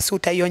basi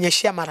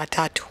utaionyeshia mara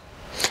 3.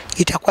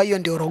 Itakuwa hiyo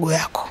ndio rogo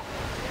yako.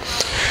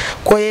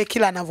 Kwa hiyo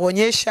kila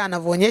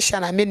anavyoonyesha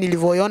na mimi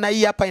nilivyoiona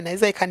hii hapa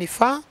inaweza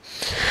ikanifaa.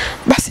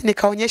 Basi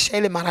nikaonyesha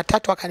ile mara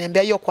 3,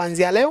 akaniambia hiyo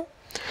kuanzia leo.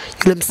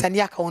 Yule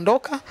msanii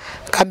akaondoka,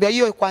 akaambia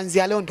hiyo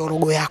kuanzia leo ndio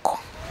rogo yako.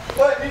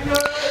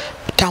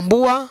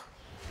 Tambua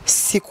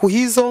siku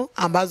hizo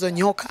ambazo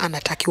nyoka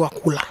anatakiwa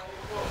kula.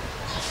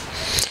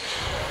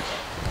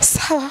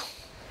 Sawa.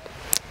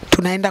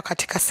 Tunaenda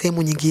katika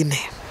sehemu nyingine.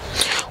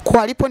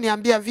 Kwa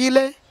aliponiambia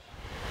vile,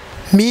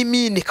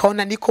 mimi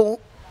nikaona niko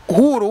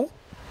huru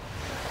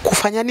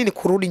kufanya nini,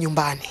 kurudi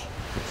nyumbani.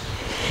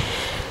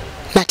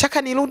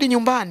 Nataka nirudi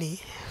nyumbani.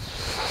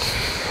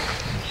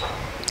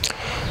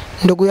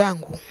 Ndugu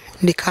yangu,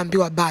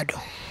 nikaambiwa bado.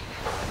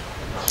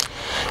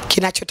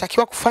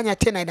 Kinachotakiwa kufanya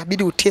tena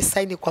inabidi utie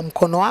saini kwa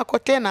mkono wako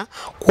tena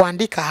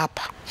kuandika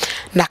hapa.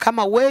 Na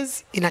kama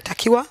uwezi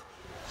inatakiwa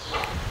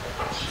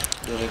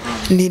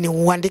nini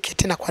uandike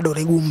tena kwa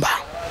dole gumba.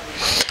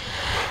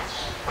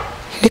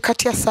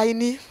 Nikatia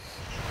saini.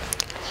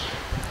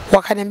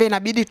 Wakaniambia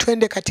inabidi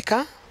twende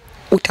katika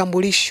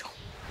utambulisho.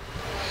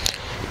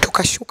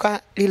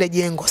 Tukashuka lile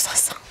jengo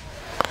sasa.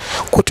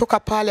 Kutoka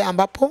pale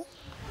ambapo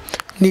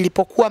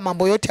nilipokuwa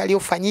mambo yote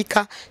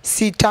aliyofanyika,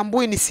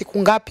 sitambui ni siku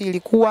ngapi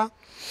ilikuwa,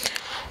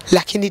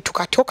 lakini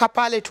tukatoka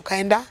pale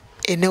tukaenda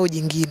eneo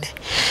jingine.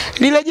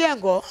 Lile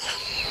jengo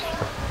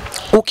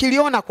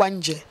ukiliona kwa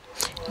nje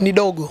ni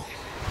dogo,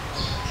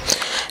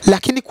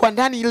 lakini kwa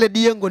ndani ile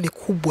jengo ni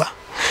kubwa.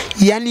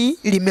 Yani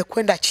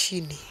limekwenda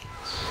chini.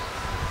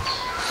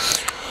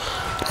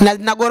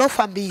 Na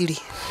ghorofa 2.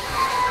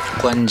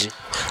 Kwa nje.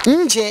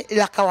 Nje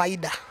la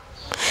kawaida.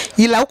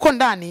 Ila huko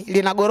ndani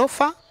lina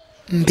ghorofa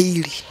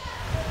 2.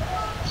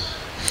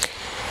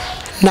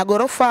 Na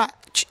ghorofa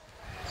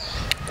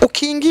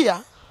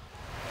ukiingia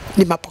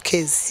ni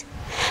mapokezi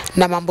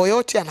na mambo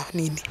yote yana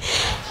nini.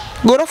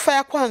 Ghorofa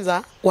ya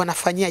kwanza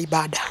wanafanyia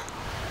ibada.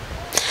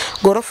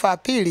 Ghorofa ya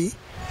pili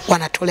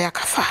wanatolea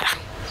kafara.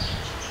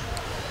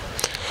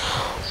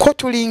 Kwa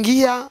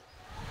tuliingia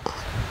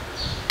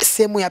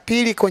sehemu ya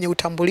pili kwenye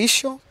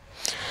utambulisho.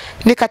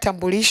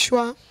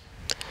 Nikatambulishwa,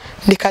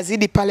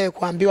 nikazidi pale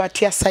kuambiwa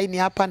tia saini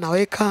hapa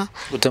naweka.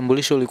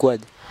 Utambulisho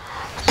ulikuwaje?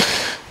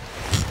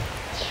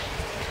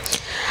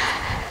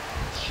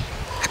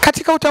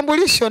 Katika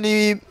utambulisho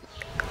ni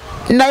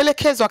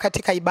naelekezwa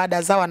katika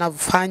ibada zao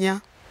wanavyofanya.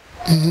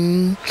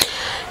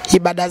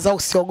 Ibada zao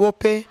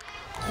usiogope.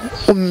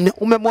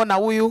 Umemwona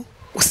huyu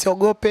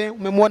usiogope,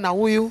 umemwona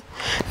huyu.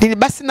 Nini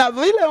basi na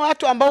vile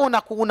watu ambao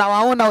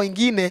unawaona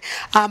wengine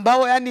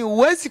ambao yani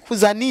uwezi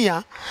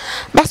kuzania,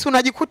 basi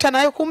unajikuta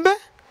nayo kumbe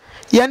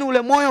yani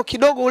ule moyo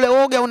kidogo ule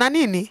woga una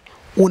nini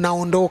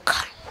unaondoka.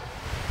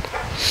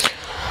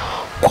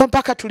 Kwa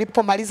mpaka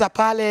tulipomaliza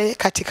pale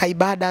katika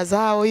ibada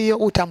zao hiyo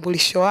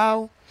utambulisho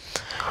wao,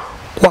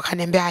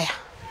 wakaniambia haya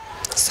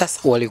sasa.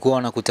 Walikuwa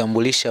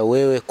wanakutambulisha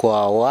wewe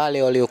kwa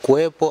wale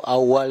waliokuepo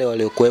au wale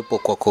waliokuepo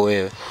kwako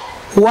wewe?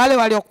 Wale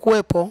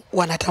waliokuepo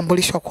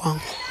wanatambulishwa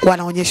kwangu,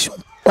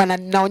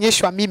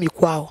 wanaonyeshwa mimi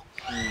kwao.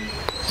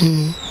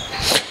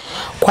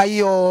 Kwa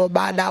hiyo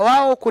baada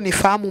wao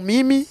kunifahamu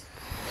mimi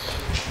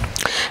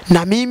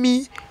na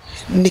mimi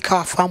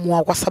nikawafahamu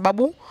wao, kwa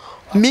sababu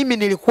mimi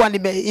nilikuwa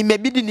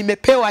imebidi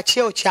nimepewa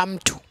cheo cha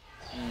mtu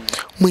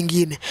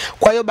mwingine.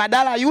 Kwa hiyo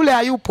badala yule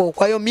hayupo,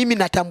 kwa hiyo mimi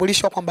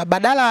natambulishwa kwamba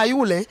badala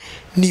yule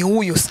ni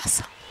huyu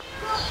sasa.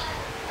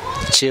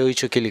 Cheo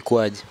hicho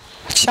kilikuwaje?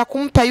 Cha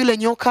kumpa yule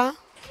nyoka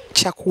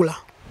chakula,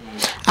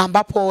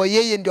 ambapo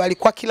yeye ndio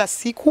alikuwa kila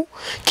siku,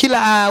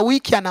 kila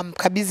wiki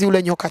anamkabidhi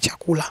yule nyoka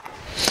chakula.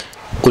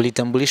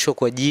 Ulitambulishwa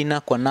kwa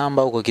jina, kwa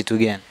namba au kwa kitu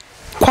gani?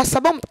 Kwa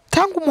sababu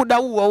tangu muda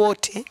huo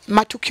wote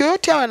matukio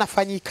yote hayo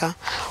yanafanyika.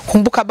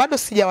 Kumbuka bado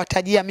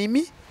sijawatajia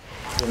mimi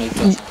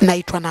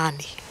naitwa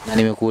nani. Na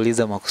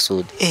nimekuuliza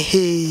makusudi.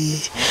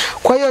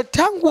 Kwa hiyo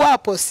tangu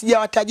hapo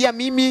sijawatajia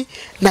mimi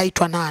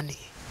naitwa nani.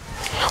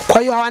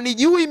 Kwa hiyo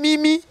hawanijui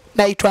mimi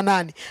naitwa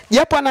nani.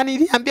 Japo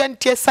ananiambia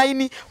nitie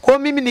saini, kwa hiyo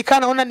mimi nikaa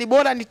naona ni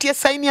bora nitie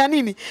saini ya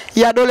nini?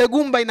 Ya dole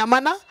gumba. Ina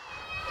maana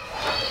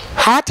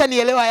hata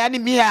nielewa, yani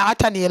mimi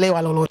hata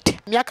nielewa lolote.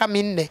 Miaka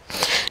 4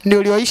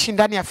 nilioishi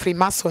ndani ya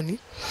Freemason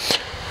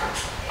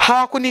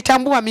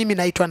hawakunitambua mimi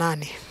naitwa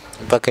nani.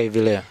 Mpaka hivi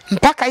leo.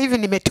 Mpaka hivi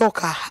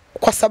nimetoka,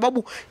 kwa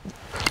sababu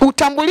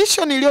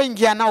utambulisho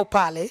nilioingia nao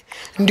pale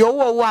ndio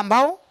huo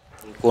ambao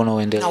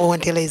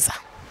unaoendeleza.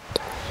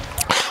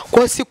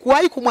 Kwa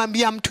sikuwahi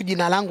kumwambia mtu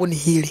jina langu ni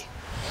hili.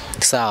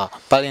 Sawa,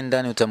 pale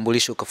ndani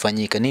utambulisho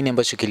ukafanyika. Nini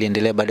ambacho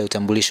kiliendelea baada ya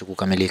utambulisho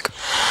kukamilika?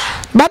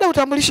 Baada ya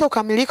utambulisho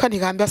kukamilika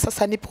nikaambia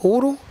sasa nipo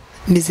huru,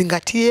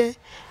 nizingatie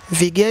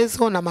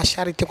vigezo na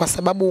masharti, kwa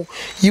sababu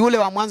yule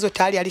wa mwanzo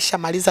tayari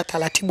alishamaliza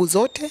taratibu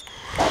zote.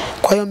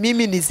 Kwa hiyo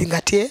mimi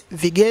nizingatie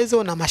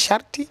vigezo na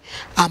masharti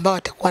ambao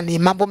atakuwa ni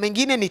mambo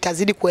mengine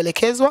nitazidi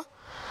kuelekezwa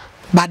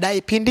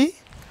baadaye pindi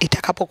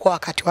itakapokuwa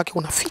wakati wake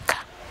unafika.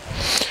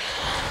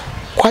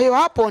 Kwa hiyo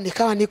hapo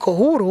nikawa niko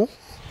huru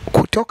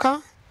kutoka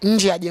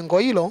nje ya jengo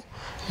hilo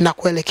na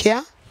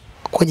kuelekea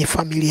kwenye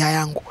familia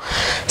yangu.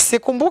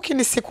 Sikumbuki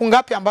ni siku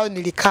ngapi ambayo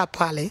nilikaa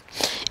pale,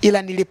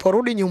 ila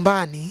niliporudi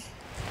nyumbani,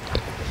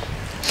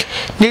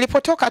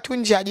 nilipotoka tu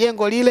nje ya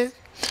jengo lile,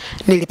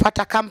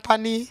 nilipata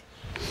kampani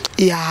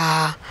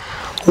ya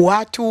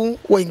watu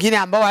wengine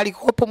ambao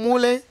walikopo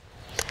mule,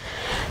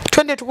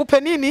 twende tukupe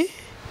nini,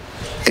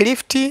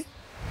 lifti.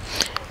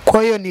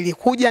 Kwa hiyo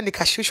nilikuja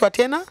nikashushwa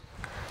tena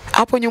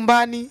hapo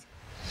nyumbani,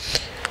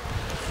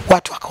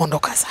 watu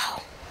wakaondoka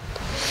zao.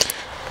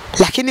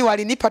 Lakini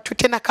walinipa tu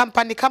tena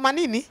kampani kama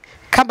nini,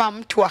 kama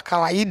mtu wa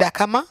kawaida,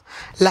 kama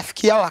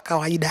rafiki yao wa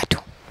kawaida tu.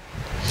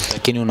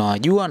 Lakini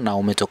unawajua na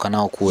umetoka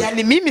nao kule.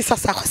 Yani mimi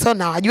sasa kwa sababu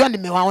nawajua,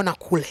 nimewaona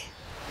kule.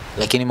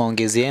 Lakini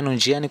maongezi yenu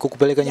njiani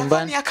kukupeleka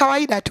nyumbani? Yani ya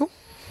kawaida tu.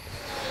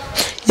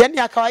 Yani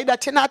ya kawaida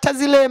tena, hata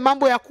zile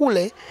mambo ya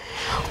kule,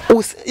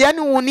 yani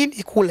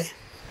unini kule.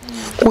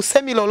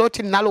 Usemi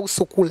lolote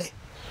ninalohusu kule.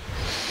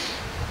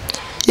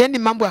 Yani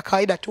mambo ya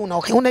kawaida tu,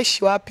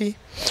 unaishi wapi?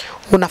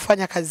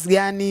 Unafanya kazi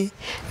gani?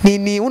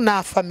 Nini?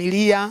 Una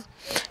familia?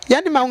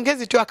 Yani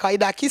maongezi tu ya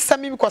kawaida. Kisa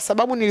mimi kwa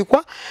sababu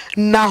nilikuwa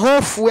na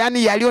hofu,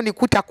 yani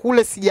yalionikuta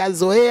kule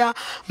sijazoea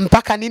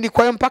mpaka nini.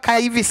 Kwa hiyo mpaka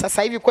hivi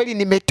sasa hivi kweli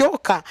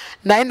nimetoka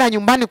naenda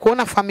nyumbani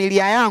kuona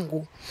familia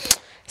yangu,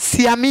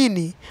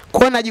 siamini. Kwa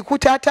hiyo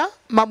najikuta hata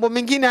mambo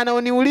mengine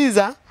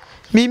anaoniuliza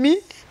mimi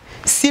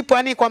sipo,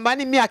 yani kwamba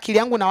mimi akili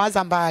yangu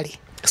nawaza mbali.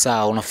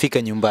 Sawa,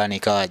 unafika nyumbani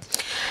ikawaje?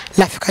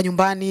 Nafika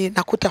nyumbani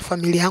nakuta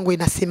familia yangu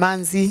ina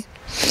simanzi.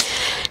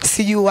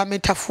 Sijui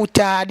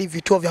wametafuta hadi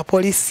vituo vya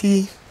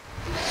polisi.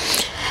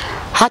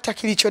 Hata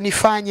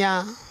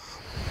kilichonifanya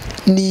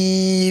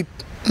ni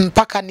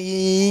mpaka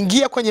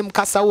niingie kwenye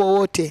mkasa huo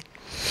wote,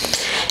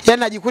 yani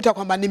najikuta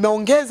kwamba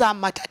nimeongeza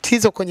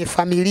matatizo kwenye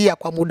familia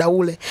kwa muda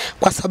ule,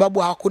 kwa sababu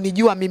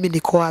hawakunijua mimi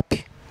niko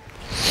wapi.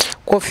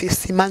 Kwa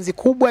simanzi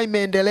kubwa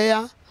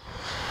imeendelea,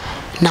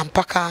 na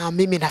mpaka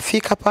mimi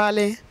nafika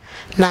pale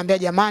naambia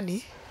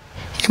jamani,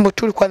 hebu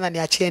tu kwanza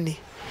niacheni,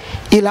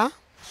 ila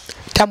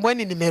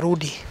tambueni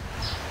nimerudi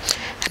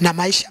na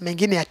maisha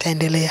mengine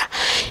yataendelea.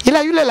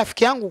 Ila yule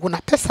rafiki yangu kuna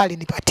pesa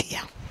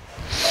alinipatia.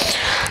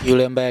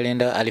 Yule ambaye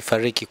alienda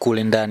alifariki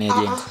kule ndani ya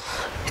jengo.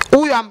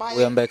 Huyo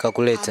ambaye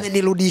kakuleta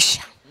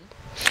amenirudisha,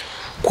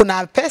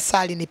 kuna pesa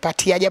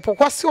alinipatia,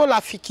 japokuwa sio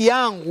rafiki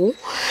yangu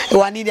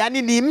wanini,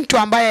 yani ni mtu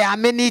ambaye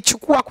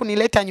amenichukua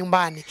kunileta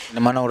nyumbani. Na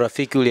maana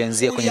urafiki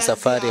ulianzia kwenye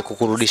safari ya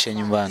kukurudisha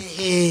nyumbani.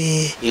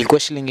 Ilikuwa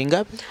shilingi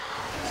ngapi?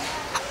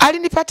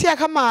 Alinipatia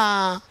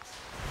kama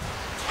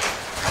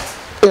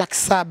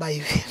 700,000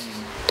 hivi.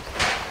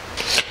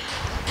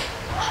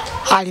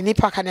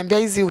 Alinipa akaniambia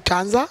hizi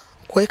utaanza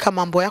kuweka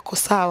mambo yako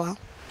sawa.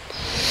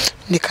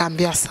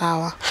 Nikaambia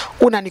sawa.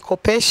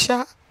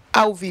 Unanikopesha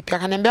au vipi?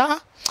 Akaniambia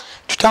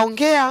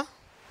tutaongea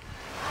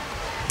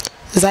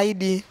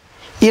zaidi,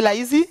 ila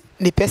hizi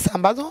ni pesa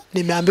ambazo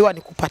nimeambiwa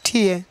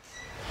nikupatie.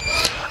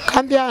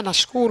 Kaambia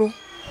nashukuru.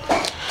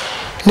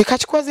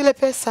 Nikachukua zile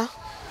pesa,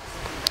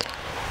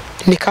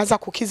 nikaanza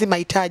kukizi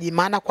mahitaji,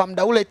 maana kwa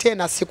muda ule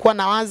tena sikuwa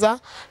nawaza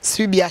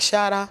sijui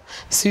biashara,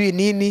 sijui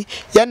nini.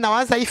 Yani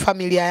nawaza hii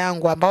familia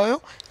yangu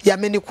ambayo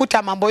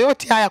yamenikuta mambo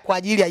yote haya kwa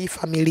ajili ya hii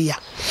familia.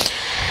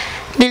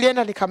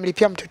 Nilienda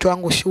nikamlipia mtoto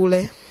wangu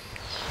shule.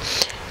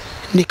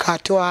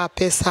 Nikatoa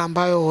pesa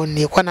ambayo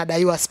nilikuwa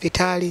nadaiwa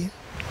hospitali.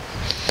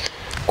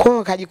 Kwa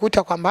hiyo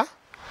kajikuta kwamba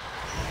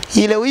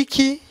ile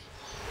wiki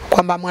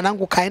kwamba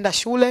mwanangu kaenda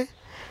shule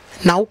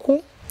na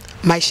huku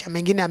maisha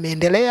mengine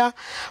yameendelea.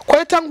 Kwa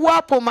hiyo tangu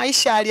hapo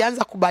maisha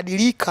yalianza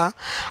kubadilika.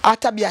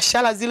 Hata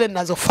biashara zile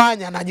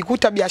ninazofanya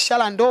najikuta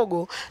biashara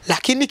ndogo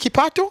lakini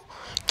kipato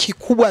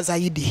kikubwa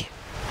zaidi.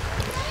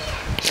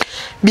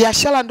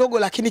 Biashara ndogo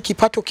lakini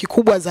kipato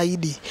kikubwa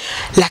zaidi.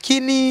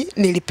 Lakini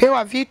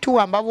nilipewa vitu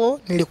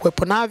ambavyo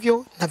nilikuwepo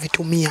navyo na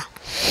vitumia.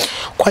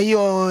 Kwa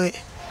hiyo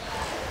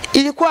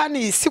ilikuwa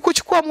ni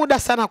sikuchukua muda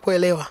sana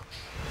kuelewa.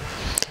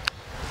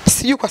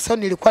 Sijui kwa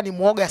sababu nilikuwa ni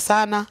muoga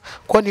sana,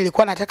 kwa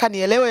nilikuwa nataka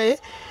nielewe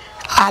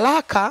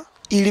haraka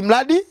ili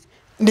mradi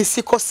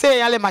nisikosee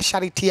yale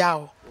masharti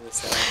yao.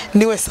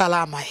 Niwe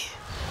salama.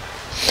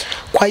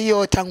 Kwa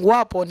hiyo tangu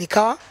hapo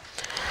nikawa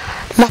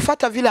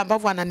nafuata vile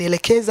ambavyo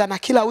ananielekeza, na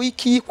kila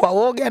wiki kwa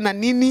woga na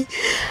nini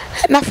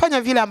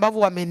nafanya vile ambavyo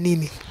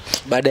wamenini.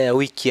 Baada ya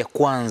wiki ya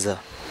kwanza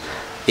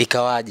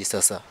ikawaje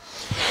sasa?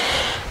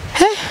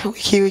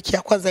 Wiki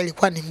ya kwanza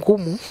ilikuwa ni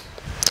ngumu,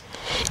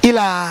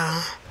 ila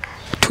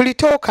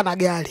tulitoka na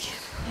gari.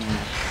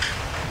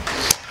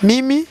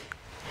 Mimi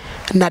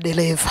na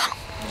dereva.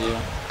 Ndio.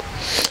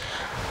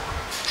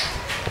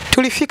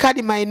 Tulifika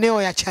hadi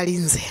maeneo ya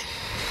Chalinze.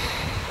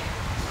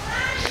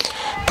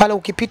 Pale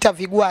ukipita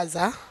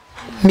Vigwaza,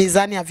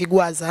 mizani ya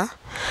Vigwaza,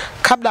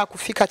 kabla ya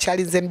kufika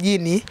Chalinze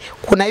mjini,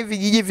 kuna hivi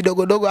vijiji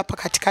vidogodogo hapa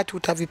katikati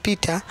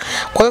utavipita.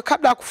 Kwa hiyo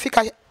kabla ya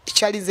kufika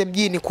Chalinze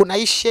mjini kuna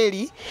hii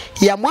sheli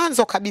ya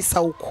mwanzo kabisa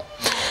huko.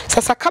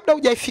 Sasa kabla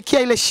hujaifikia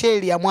ile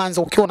sheli ya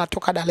mwanzo ukiwa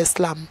unatoka Dar es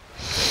Salaam,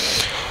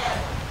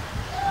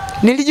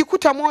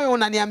 nilijikuta moyo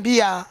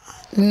unaniambia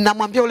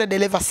namwambia ule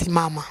dereva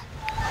simama.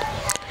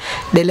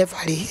 Dereva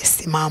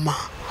alisimama.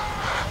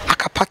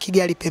 Akapaki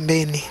gari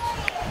pembeni.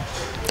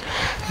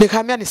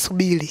 Nikamwambia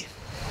nisubiri.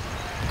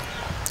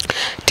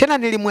 Tena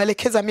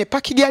nilimuelekeza mimi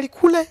paki gari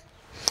kule.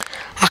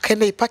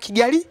 Akaenda ipaki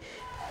gari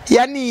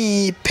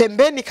yani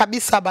pembeni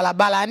kabisa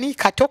barabarani,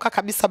 katoka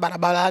kabisa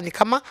barabarani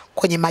kama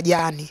kwenye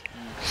majani.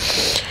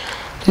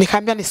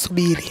 Nikamwambia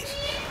nisubiri.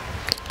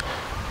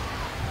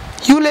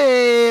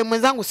 Yule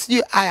mwenzangu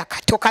sijui aya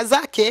katoka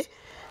zake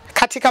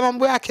katika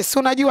mambo yake, si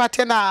unajua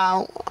tena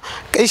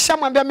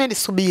ishamwambia mimi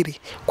nisubiri.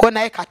 Kwa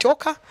naye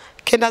katoka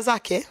kenda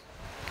zake.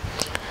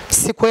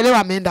 Sikuelewa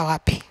ameenda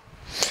wapi.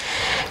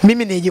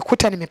 Mimi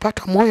nijikuta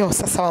nimepata moyo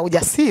sasa wa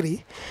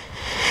ujasiri.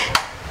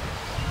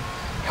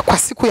 Kwa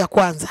siku ya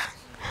kwanza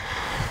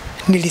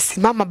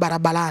nilisimama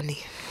barabarani.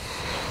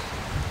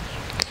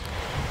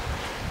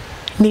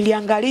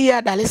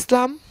 Niliangalia Dar es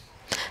Salaam,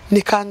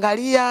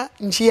 nikaangalia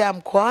njia ya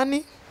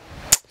mkoani.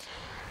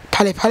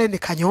 Pale pale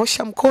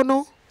nikanyosha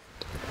mkono.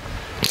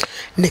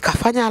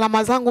 Nikafanya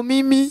alama zangu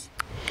mimi.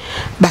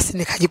 Basi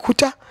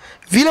nikajikuta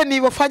vile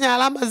nilivyofanya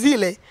alama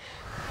zile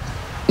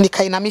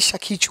nikainamisha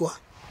kichwa.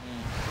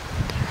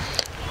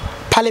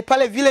 Pale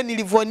pale vile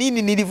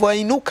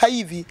nilivyoinuka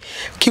hivi,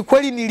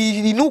 kikweli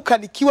niliinuka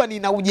nikiwa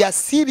nina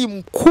ujasiri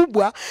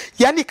mkubwa,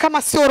 yani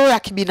kama sio roho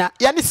ya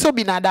yani sio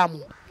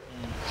binadamu.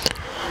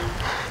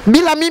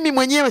 Bila mimi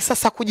mwenyewe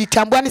sasa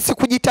kujitambua, yani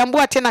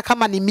sikujitambua tena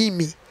kama ni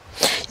mimi.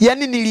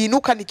 Yani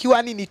niliinuka nikiwa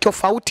yani ni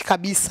tofauti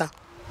kabisa.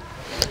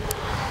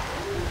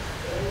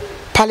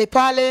 Pale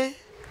pale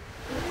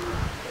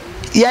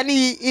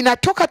yani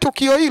inatoka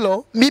tukio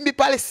hilo, mimi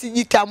pale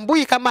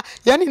sijitambui kama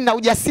yani nina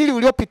ujasiri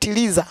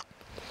uliopitiliza.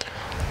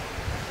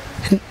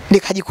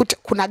 Nikajikuta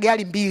kuna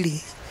gari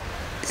mbili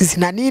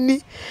zina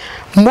nini,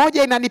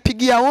 moja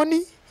inanipigia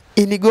honi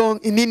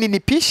nini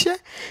nipishe,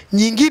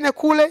 nyingine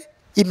kule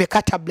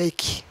imekata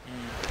breki.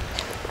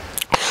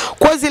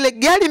 Kwa zile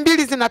gari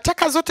mbili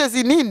zinataka zote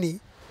zinini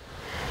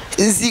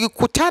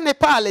zikutane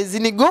pale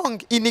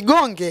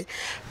inigonge,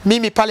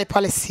 mimi pale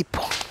pale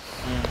sipo.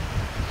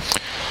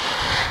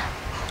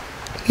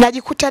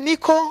 Najikuta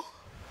niko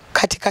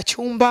katika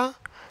chumba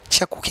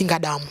cha kukinga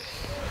damu.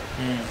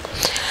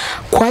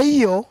 Kwa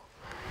hiyo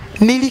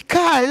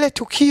nilikaa ile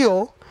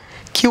tukio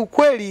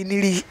kiukweli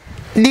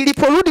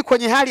niliporudi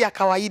kwenye hali ya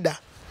kawaida.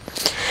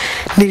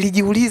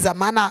 Nilijiuliza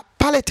maana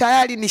pale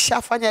tayari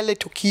nishafanya ile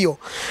tukio.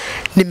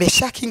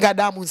 Nimeshakinga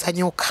damu za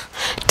nyoka.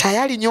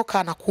 Tayari nyoka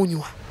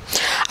anakunywa.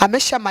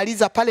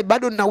 Ameshamaliza pale,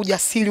 bado na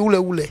ujasiri ule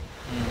ule.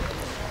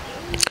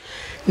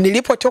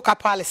 Nilipotoka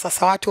pale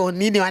sasa watu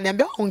nini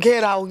wananiambia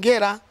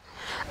hongera.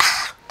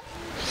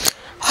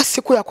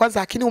 Siku ya kwanza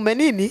lakini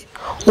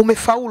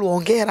umefaulu,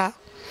 hongera.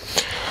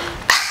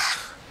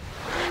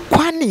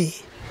 Kwani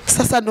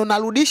sasa ndo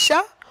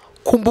narudisha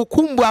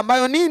kumbukumbu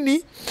ambayo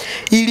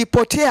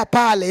ilipotea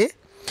pale.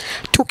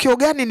 Tukio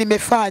gani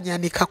nimefanya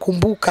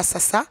nikakumbuka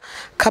sasa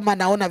kama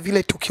naona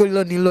vile tukio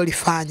hilo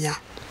nililolifanya.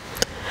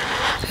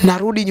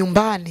 Narudi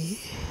nyumbani.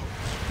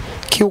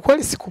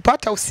 Kiukweli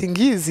sikupata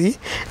usingizi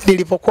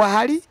nilipokuwa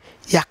hali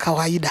ya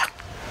kawaida.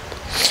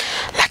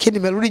 Lakini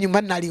nimerudi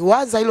nyumbani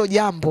naliwaza hilo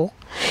jambo.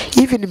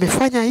 Hivi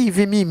nimefanya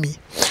hivi mimi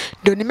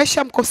ndio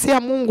nimeshamkosea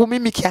Mungu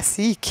mimi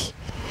kiasi hiki?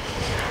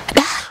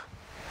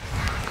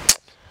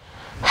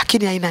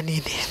 Lakini haina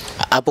nini.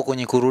 Hapo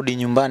kwenye kurudi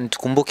nyumbani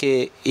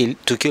tukumbuke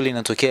tukio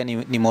linatokea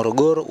ni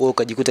Morogoro, wewe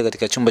ukajikuta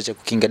katika chumba cha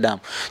kukinga damu.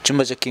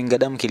 Chumba cha kukinga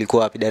damu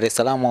kilikuwa wapi? Dar es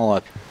Salaam au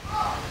wapi?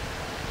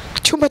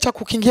 Chumba cha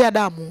kukingia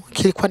damu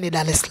kilikuwa ni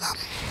Dar es Salaam.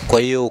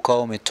 Kwa hiyo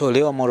ukawa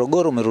umetolewa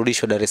Morogoro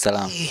umerudishwa Dar es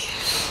Salaam.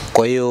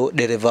 Kwa hiyo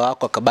dereva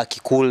wako akabaki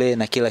kule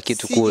na kila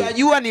kitu kule.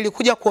 Sijajua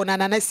nilikuja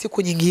kuonana naye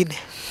siku nyingine.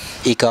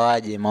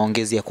 Ikawaje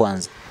maongezi ya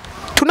kwanza?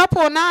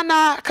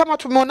 Tunapoonana kama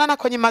tumeonana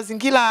kwenye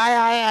mazingira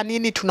haya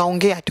nini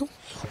tunaongea tu.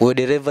 Huyo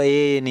dereva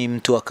yeye ni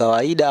mtu wa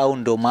kawaida au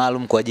ndo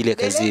maalum kwa ajili ya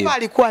kazi hiyo? Dereva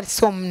alikuwa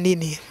sio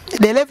nini.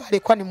 Dereva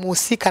alikuwa ni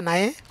muhusika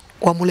naye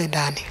wa mule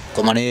ndani.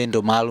 Kwa maana yeye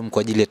ndo maalum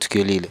kwa ajili ya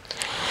tukio lile.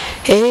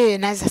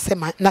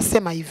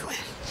 Nasema hivyo.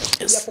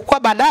 Japokuwa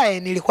baadaye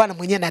nilikuwa na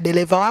mwenyewe na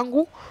dereva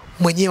wangu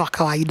mwenyewe wa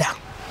kawaida.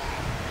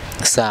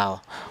 Sawa.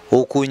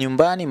 Huku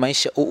nyumbani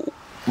maisha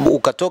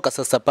ukatoka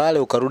sasa pale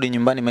ukarudi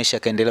nyumbani, maisha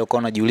yakaendelea, ukawa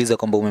unajiuliza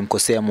kwamba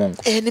umemkosea Mungu.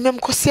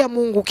 Nimemkosea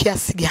Mungu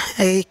kiasi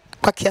gani?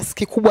 Kwa kiasi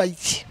kikubwa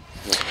hichi.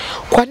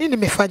 Kwa nini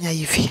nimefanya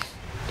hivi?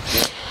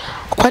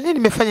 Kwa nini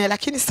nimefanya?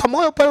 Lakini sasa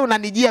moyo pale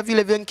unanijia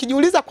vile vile,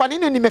 nikijiuliza kwa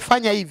nini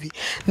nimefanya hivi,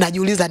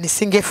 najiuliza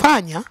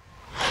nisingefanya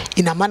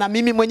ina maana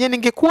mimi mwenyewe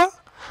ningekuwa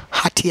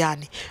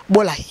hatiani,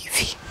 bora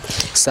hivi.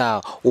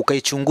 Sawa,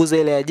 ukaichunguza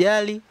ile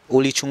ajali,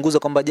 ulichunguza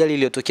kwamba ajali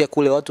iliyotokea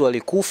kule watu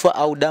walikufa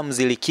au damu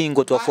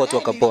zilikingwa tu afu watu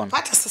wakapona?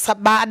 Hata sasa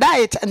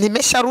baadaye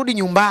nimesharudi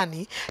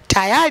nyumbani,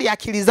 tayari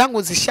akili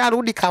zangu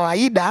zisharudi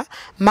kawaida,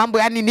 mambo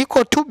yani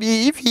niko tu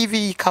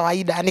hivi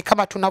kawaida, yani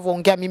kama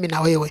tunavyoongea mimi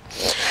na wewe.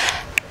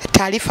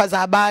 Taarifa za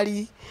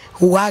habari,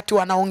 watu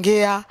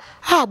wanaongea,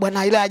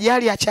 bwana ile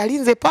ajali ya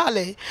Chalinze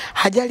pale,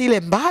 ajali ile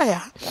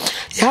mbaya.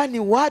 Yani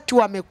watu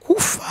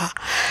wamekufa.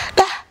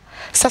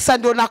 Sasa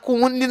ndio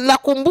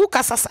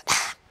nakumbuka sasa.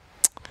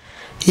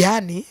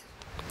 Yani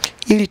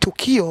ili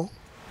tukio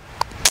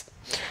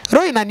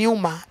roho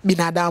inaniuma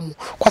binadamu,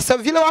 kwa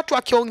sababu vile watu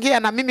wakiongea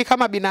na mimi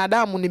kama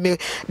binadamu,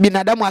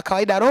 binadamu wa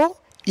kawaida, roho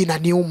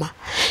inaniuma.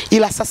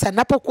 Ila sasa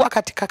ninapokuwa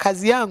katika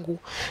kazi yangu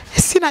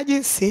sina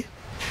jinsi.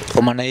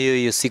 Kwa maana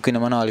hiyo siku ina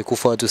maana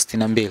walikufa watu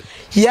 62.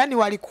 Yaani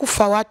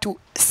walikufa watu,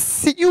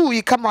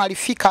 sijui kama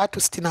walifika watu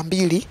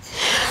 62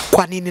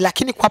 kwa nini,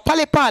 lakini kwa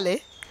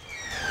pale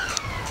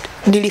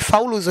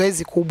nilifaulu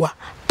zoezi kubwa.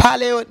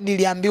 Pale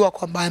niliambiwa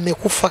kwamba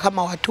amekufa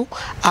kama watu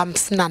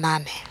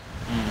 58.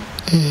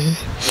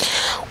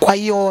 Kwa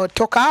hiyo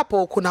toka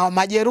hapo kuna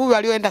majeruhi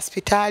walioenda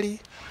hospitali.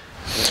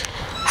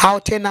 Hao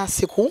tena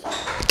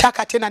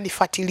sikutaka tena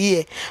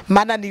nifuatilie,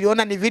 maana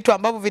niliona ni vitu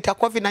ambavyo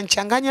vitakuwa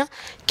vinanichanganya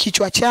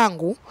kichwa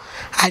changu,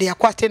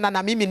 aliyakuwa tena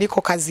na mimi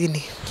niko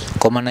kazini.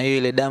 Kwa maana hiyo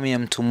ile damu ya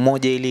mtu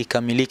mmoja ili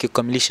ikamilike,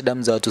 kukamilisha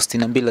damu za watu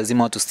 62,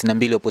 lazima watu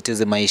 62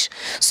 wapoteze maisha.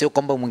 Sio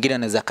kwamba mwingine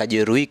anaweza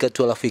kajeruhika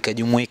tu alafu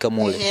ikajumuika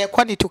mule.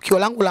 Kwani tukio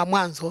langu la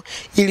mwanzo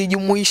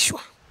ilijumuishwa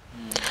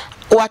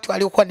watu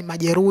waliokuwa ni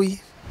majeruhi,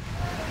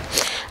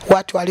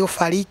 watu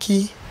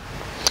waliofariki.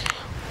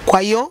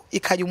 Kwa hiyo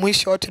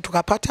ikajumuisha wote,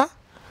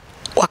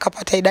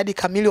 wakapata idadi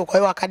kamili. Kwa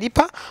hiyo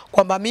wakanipa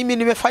kwamba mimi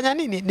nimefanya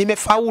nini,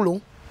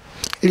 nimefaulu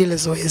lile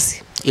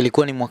zoezi.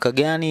 Ilikuwa ni mwaka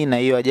gani, na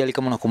hiyo ajali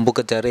kama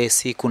unakumbuka tarehe,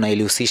 siku, na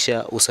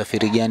ilihusisha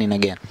usafiri gani na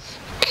gani?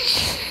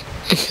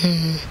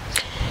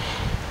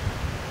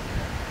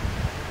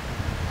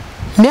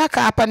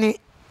 Miaka hapa ni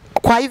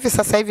kwa hivi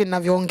sasa hivi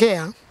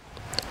ninavyoongea,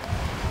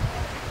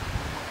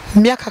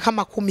 miaka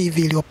kama 10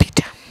 hivi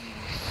iliyopita.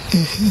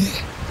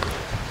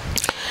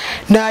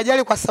 Na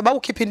ajali kwa sababu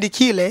kipindi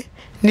kile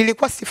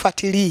nilikuwa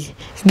sifuatilii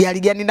gari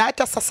gani, na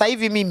hata sasa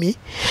hivi mimi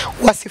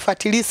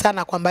wasifuatilii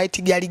sana kwamba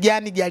eti gari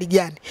gani.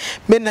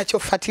 Mimi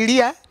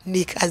ninachofuatilia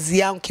ni kazi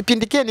yangu.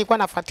 Kipindi kile nilikuwa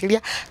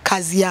nafuatilia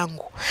kazi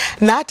yangu,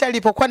 na hata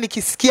nilipokuwa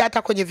nikisikia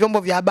hata kwenye vyombo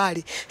vya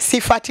habari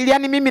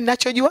sifuatiliani. Mimi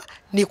ninachojua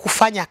ni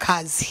kufanya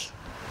kazi.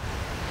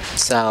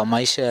 Sawa,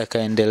 maisha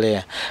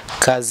yakaendelea,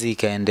 kazi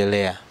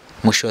ikaendelea,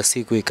 mwisho wa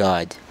siku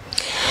ikawaje?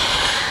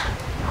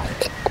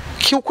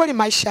 Kiukweli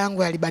maisha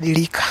yangu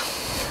yalibadilika.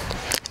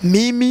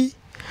 Mimi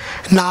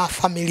na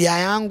familia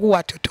yangu,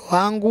 watoto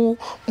wangu,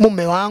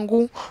 mume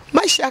wangu,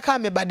 maisha yakawa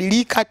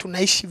yamebadilika,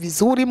 tunaishi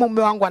vizuri.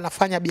 Mume wangu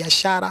anafanya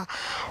biashara.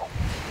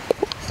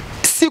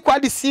 Siku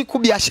hadi siku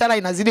biashara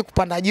inazidi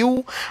kupanda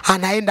juu,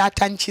 anaenda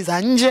hata nchi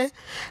za nje,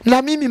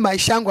 na mimi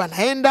maisha yangu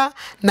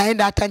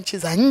naenda hata nchi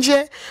za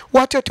nje.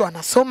 Watoto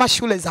wanasoma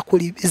shule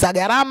za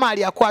gharama,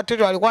 aliyakuwa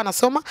watoto walikuwa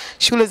wanasoma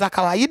shule za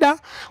kawaida.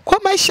 Kwa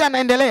maisha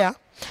yanaendelea.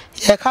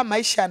 Kama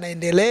maisha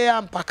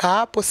yanaendelea mpaka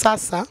hapo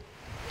sasa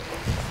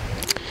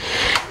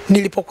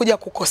nilipokuja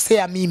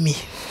kukosea mimi.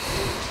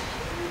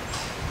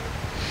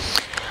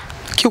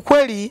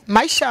 Kiukweli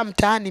maisha ya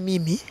mtaani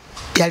mimi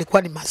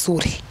yalikuwa ni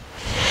mazuri.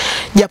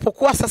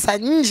 Japokuwa sasa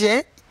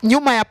nje,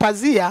 nyuma ya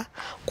pazia,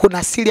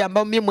 kuna siri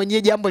ambayo mimi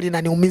mwenyewe jambo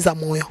linaniumiza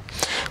moyo.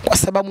 Kwa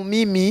sababu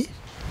mimi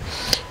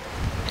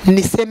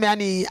niseme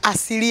yani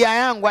asilia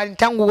yangu yani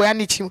tangu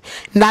yani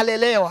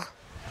nalelewa,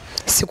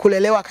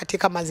 sikulelewa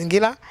katika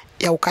mazingira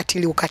ya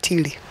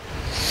ukatili.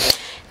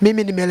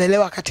 Mimi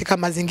nimelelewa katika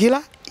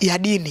mazingira ya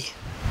dini.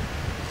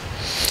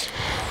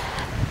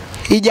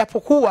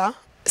 Ijapokuwa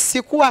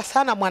sikuwa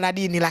sana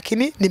mwanadini,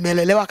 lakini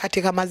nimelelewa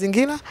katika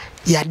mazingira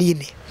ya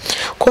dini.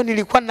 Kwa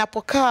nilikuwa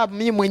ninapokaa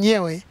mimi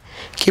mwenyewe,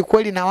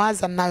 kikweli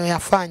nawaza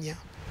ninayoyafanya,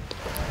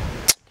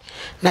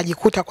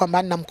 najikuta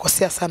kwamba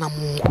ninamkosea sana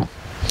Mungu.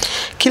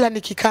 Kila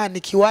nikikaa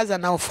nikiwaza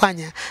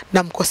naofanya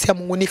namkosea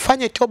Mungu.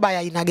 Nifanye toba ya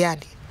aina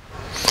gani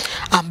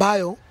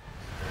ambayo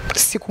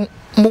siku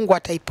Mungu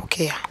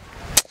ataipokea?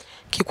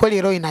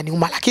 Kikweli roho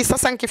inaniuma. Lakini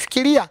sasa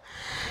nikifikiria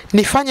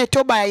nifanye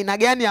toba ya aina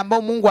gani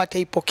ambayo Mungu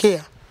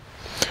ataipokea,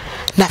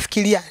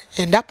 nafikiria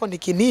endapo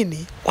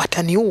nikinini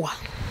wataniua.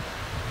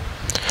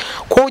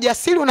 Kwa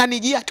ujasiri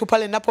unanijia tu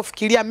pale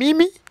ninapofikiria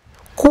mimi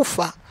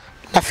kufa,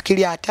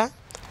 nafikiria hata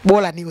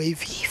bora niwe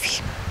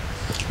hivi.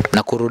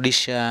 Na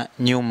kurudisha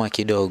nyuma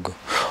kidogo,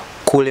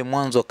 kule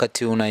mwanzo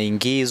wakati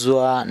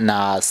unaingizwa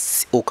na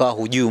ukawa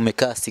hujui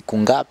umekaa siku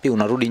ngapi,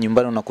 unarudi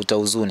nyumbani unakuta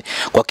huzuni.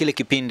 Kwa kile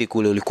kipindi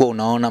kule ulikuwa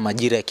unaona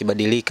majira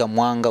yakibadilika,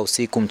 mwanga,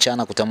 usiku,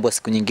 mchana, kutambua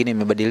siku nyingine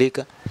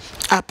imebadilika?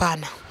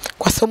 Hapana.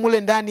 Kwa sababu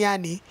mule ndani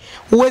yani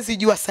huwezi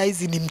jua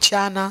saizi ni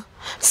mchana,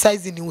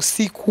 saizi ni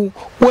usiku,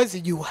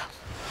 huwezi jua.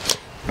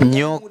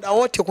 Muda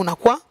wote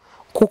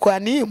kuko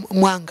yani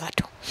mwanga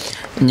tu.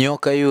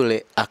 Nyoka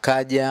yule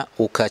akaja,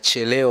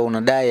 ukachelewa,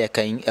 unadai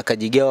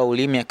akajigawa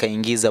ulimi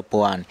akaingiza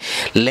puani.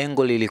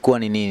 Lengo lilikuwa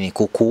ni nini?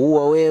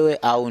 Kukuua wewe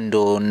au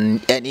ndo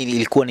yani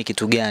ilikuwa ni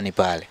kitu gani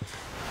pale?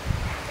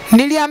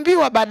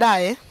 Niliambiwa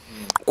baadaye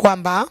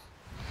kwamba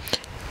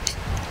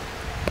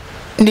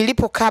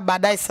nilipokaa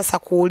baadaye sasa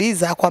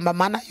kuuliza kwamba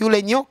maana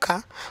yule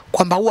nyoka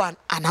kwamba huwa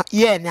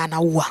yeye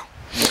anaua.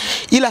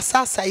 Ila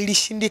sasa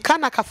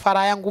ilishindikana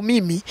kafara yangu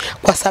mimi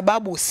kwa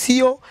sababu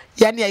sio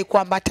yani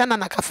haikuambatana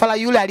na kafara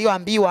yule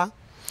aliyoambiwa.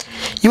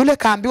 Yule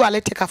kaambiwa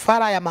alete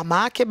kafara ya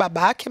mama yake,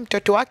 baba yake,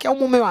 mtoto wake au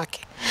mume wake.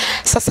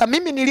 Sasa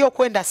mimi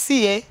niliokwenda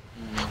sie,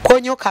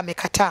 kwa nyoka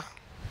amekataa.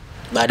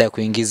 Baada ya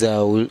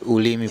kuingiza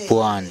ulimi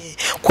puani.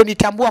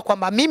 kunitambua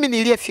kwamba mimi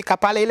niliyefika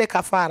pale ile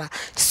kafara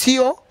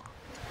sio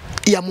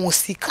ya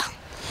muhusika.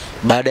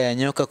 Baada ya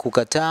nyoka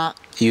kukataa,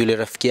 yule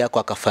rafiki yako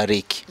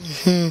akafariki.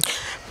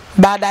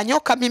 Baada ya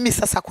nyoka mimi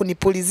sasa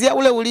kunipulizia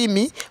ule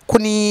ulimi,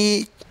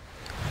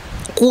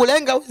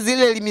 kulenga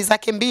zile limi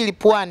zake mbili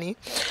puani,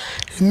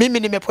 mimi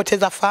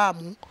nimepoteza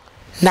fahamu.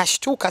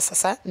 Nashtuka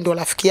sasa, ndo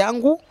rafiki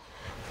yangu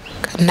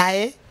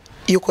naye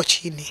yuko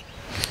chini.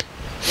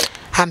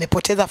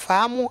 Amepoteza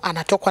fahamu,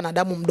 anatokwa na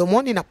damu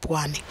mdomoni na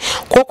puani.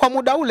 Kwa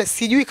muda ule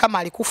sijui kama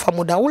alikufa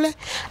muda ule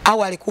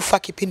au alikufa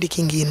kipindi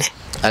kingine.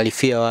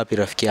 Alifia wapi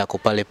rafiki yako,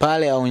 pale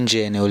pale au nje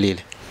ya eneo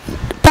lile?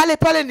 Pale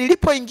pale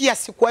nilipoingia,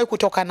 sikuwahi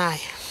kutoka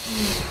naye.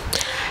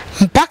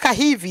 Mpaka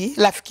hivi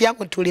rafiki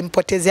yangu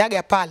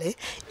tulimpotezeaga pale,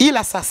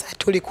 ila sasa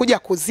tulikuja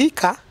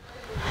kuzika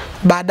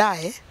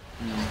baadaye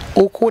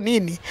huku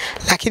nini,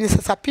 lakini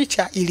sasa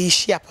picha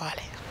iliishia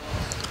pale.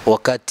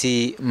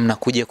 Wakati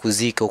mnakuja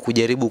kuzika,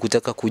 ukujaribu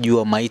kutaka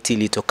kujua maiti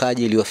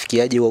ilitokaje,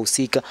 iliwafikiaje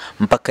wahusika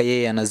mpaka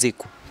yeye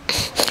anazikwa?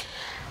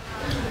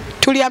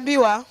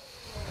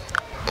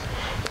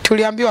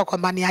 Tuliambiwa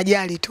kwamba ni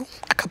ajali tu,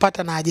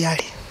 akapata na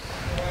ajali.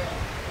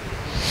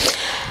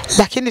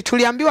 Lakini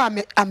tuliambiwa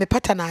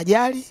amepata na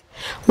ajali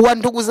wa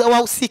ndugu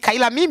wahusika,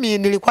 ila mimi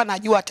nilikuwa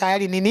najua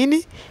tayari ni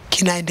nini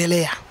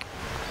kinaendelea.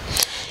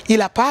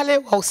 Ila pale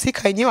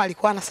wahusika wenyewe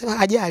alikuwa anasema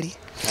ajali.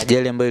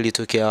 Ajali ambayo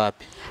ilitokea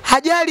wapi?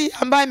 Ajali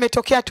ambayo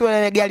imetokea tu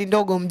gari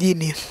ndogo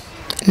mjini,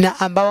 na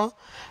ambao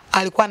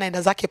alikuwa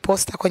anaenda zake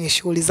posta kwenye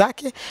shughuli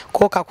zake,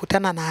 kwa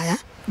kakutana na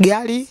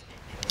gari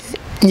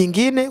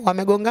nyingine,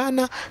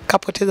 wamegongana,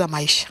 kapoteza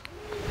maisha.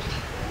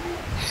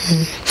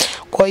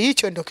 Kwa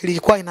hicho ndio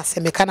kilikuwa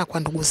inasemekana kwa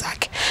ndugu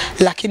zake,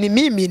 lakini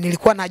mimi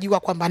nilikuwa najua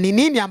kwamba ni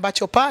nini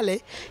ambacho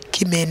pale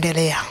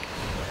kimeendelea.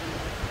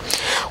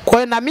 Kwa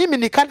hiyo na mimi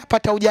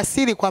nikanapata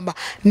ujasiri kwamba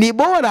ni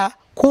bora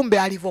kumbe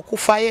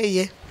alivyokufa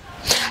yeye,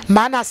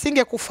 maana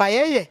asingekufa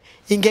yeye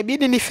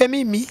ingebidi nife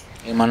mimi.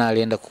 Maana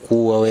alienda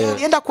kukuua wewe.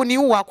 Alienda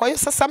kuniua. Kwa hiyo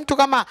sasa mtu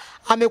kama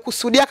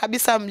amekusudia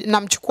kabisa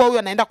namchukua huyo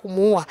anaenda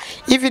kumuua,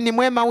 hivi ni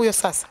mwema huyo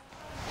sasa?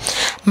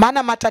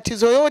 Maana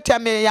matatizo yote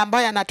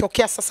ambayo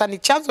yanatokea sasa ni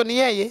chanzo ni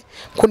yeye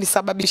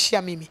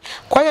kunisababishia mimi.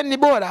 Kwa hiyo ni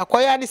bora. Kwa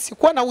hiyo yani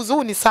sikuwa na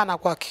huzuni sana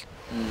kwake.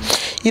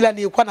 Ila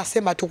nilikuwa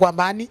nasema tu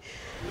kwamba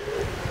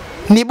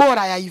ni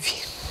bora ya hivi,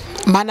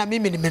 maana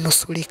mimi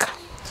nimenusulika.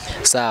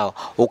 Sawa,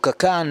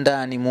 ukakaa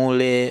ndani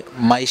mule,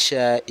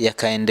 maisha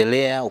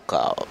yakaendelea,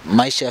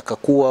 maisha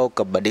yakakua,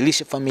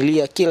 ukabadilisha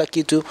familia, kila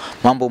kitu,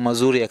 mambo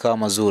mazuri yakawa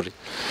mazuri.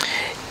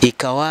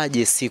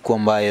 Ikawaje siku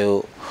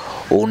ambayo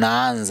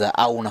unaanza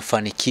au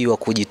unafanikiwa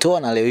kujitoa,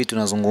 na leo hii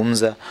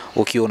tunazungumza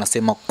ukiwa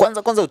unasema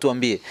kwanza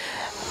utuambie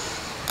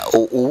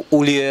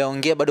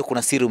uliyoongea bado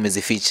kuna siri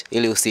umezificha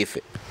ili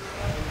usife?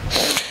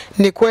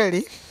 Ni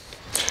kweli.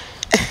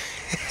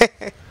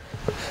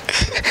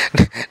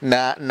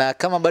 na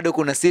kama bado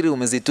kuna siri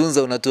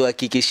umezitunza,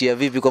 unatuhakikishia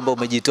vipi kwamba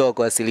umejitoa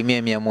kwa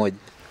 100%?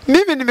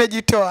 Mimi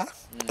nimejitoa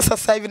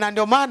sasa hivi, na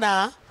ndio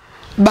maana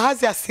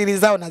baadhi ya siri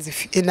zao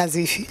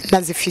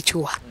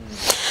nazifichua.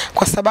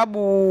 Kwa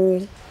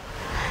sababu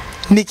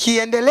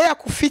nikiendelea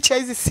kuficha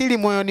hizi siri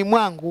moyoni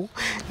mwangu,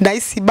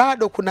 nahisi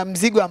bado kuna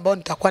mzigo ambao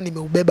nitakuwa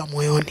nimeubeba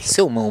moyoni.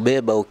 Sio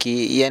umeubeba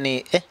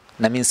yani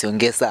na mimi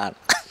siongee sana.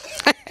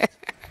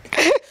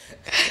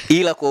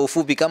 Ila kwa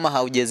ufupi, kama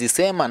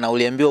haujazisema na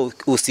uliambiwa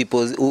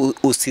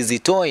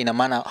usizitoe, ina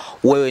maana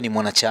wewe ni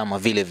mwanachama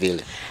vile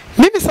vile.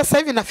 Mimi sasa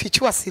hivi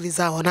nafichua siri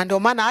zao, na ndio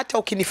maana hata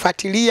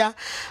ukinifuatilia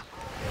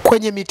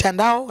kwenye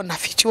mitandao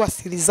nafichua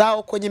siri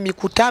zao. Kwenye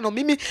mikutano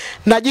mimi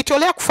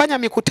najitolea kufanya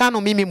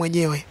mikutano mimi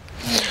mwenyewe,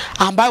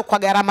 ambayo kwa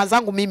gharama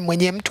zangu mimi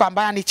mwenyewe, mtu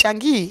ambaye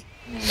anichangii,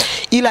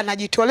 ila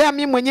najitolea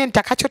mimi mwenyewe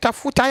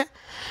nitakachotafuta,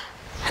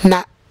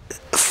 na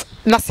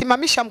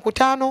nasimamisha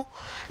mkutano,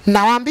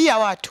 nawaambia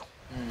watu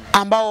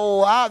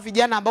ambao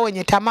vijana ambao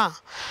wenye tamaa,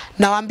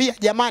 nawaambia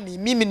jamani,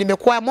 mimi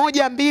nimekuwa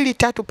 1, 2,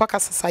 3 mpaka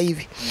sasa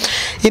hivi.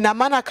 Ina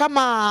maana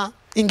kama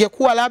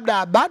ingekuwa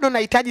labda bado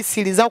nahitaji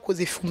siri zao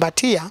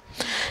kuzifumbatia,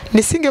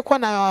 nisingekuwa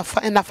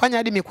nafanya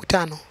hadi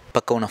mikutano.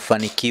 Mpaka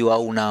unafanikiwa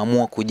au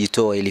unaamua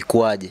kujitoa,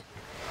 ilikuwaje?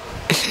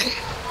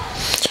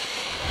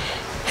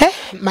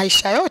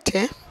 Maisha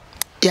yote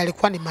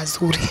yalikuwa ni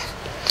mazuri,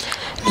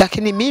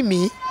 lakini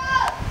mimi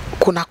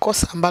kuna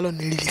kosa ambalo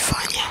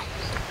nililifanya.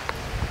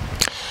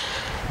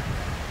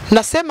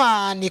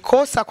 Nasema ni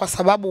kosa kwa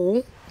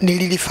sababu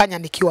nililifanya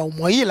nikiwa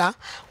ila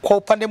kwa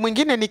upande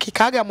mwingine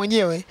nikikaaga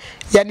mwenyewe,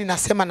 yani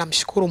nasema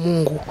namshukuru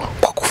Mungu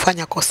kwa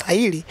kufanya kosa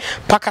hili.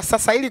 Mpaka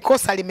sasa hili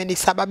kosa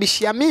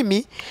limenisababishia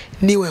mimi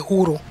niwe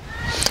huru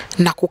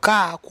na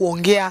kukaa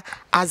kuongea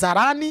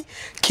hadharani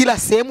kila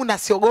sehemu, na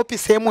siogopi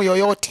sehemu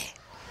yoyote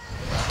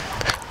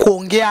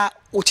kuongea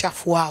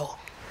uchafu wao.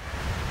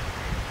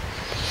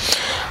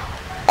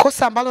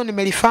 Kosa ambalo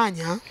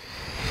nimelifanya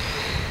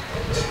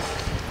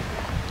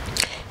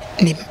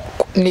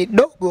ni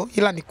dogo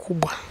ila ni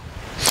kubwa.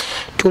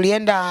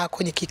 Tulienda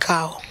kwenye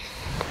kikao.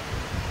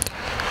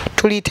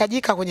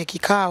 Tulihitajika kwenye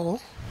kikao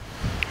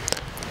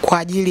kwa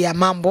ajili ya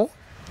mambo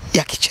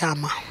ya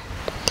kichama.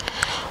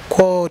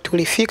 Kwa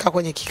tulifika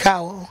kwenye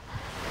kikao,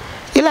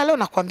 ila leo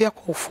nakwambia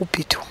kwa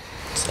ufupi tu.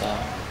 Sawa.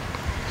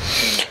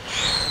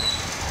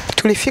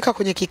 Tulifika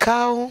kwenye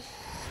kikao,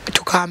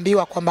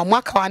 tukaambiwa kwamba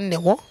mwaka wa 4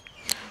 huo,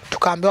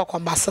 tukaambiwa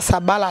kwamba sasa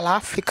bara la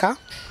Afrika,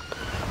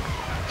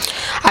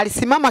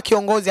 alisimama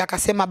kiongozi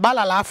akasema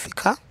bara la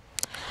Afrika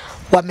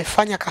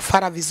wamefanya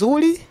kafara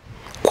vizuri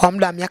kwa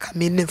muda wa miaka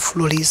 4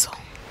 mfululizo.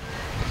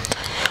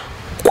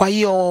 Kwa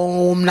hiyo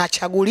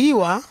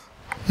mnachaguliwa,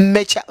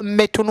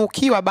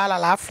 mmetunukiwa bara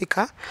la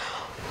Afrika,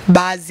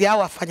 baadhi yao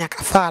wafanya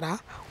kafara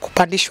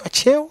kupandishwa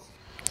cheo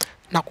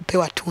na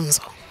kupewa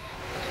tunzo.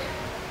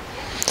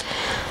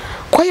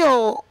 Kwa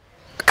hiyo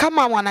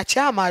kama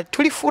wanachama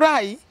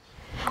tulifurahi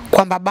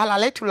kwamba bara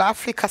letu la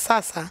Afrika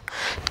sasa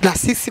na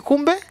sisi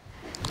kumbe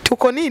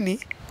tuko nini?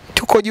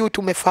 Tuko juu,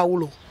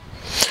 tumefaulu.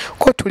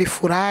 Kwa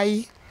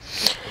tulifurahi.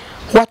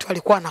 Watu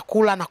walikuwa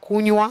nakula na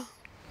kunywa.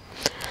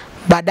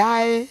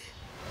 Baadaye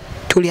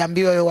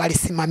tuliambiwa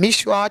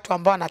walisimamishwa watu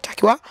ambao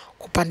wanatakiwa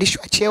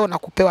kupandishwa cheo na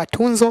kupewa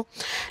tunzo,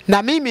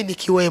 na mimi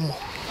nikiwemo,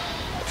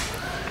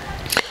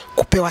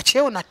 kupewa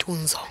cheo na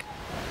tunzo.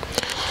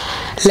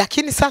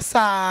 Lakini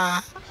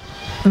sasa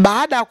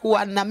baada ya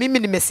kuwa na mimi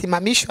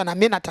nimesimamishwa na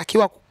mimi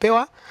natakiwa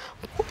kupewa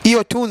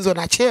hiyo tunzo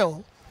na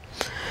cheo,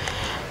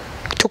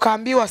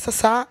 tukaambiwa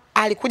sasa,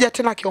 alikuja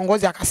tena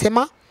kiongozi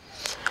akasema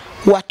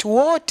watu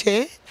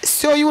wote,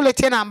 sio yule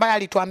tena ambaye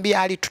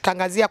alituambia,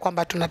 alitutangazia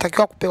kwamba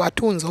tunatakiwa kupewa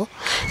tunzo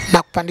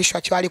na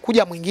kupandishwa cheo.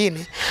 Alikuja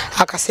mwingine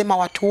akasema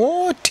watu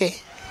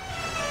wote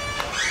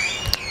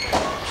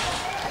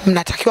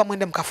mnatakiwa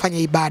mwende mkafanye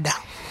ibada.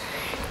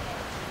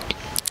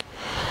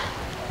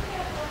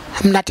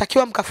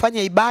 Mnatakiwa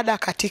mkafanye ibada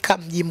katika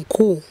mji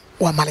mkuu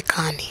wa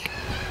Marekani.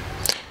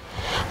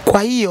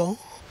 Kwa hiyo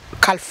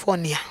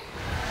California,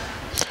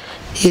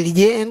 ili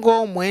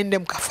jengo mwende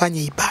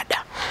mkafanye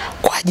ibada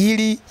kwa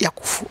ajili ya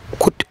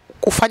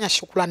kufanya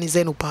shukrani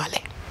zenu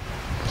pale.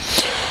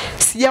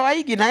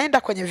 Sijawahi,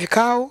 naenda kwenye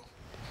vikao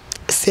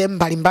sehemu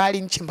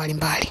mbalimbali, nchi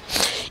mbalimbali,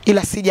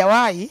 ila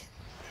sijawahi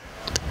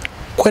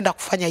kwenda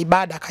kufanya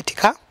ibada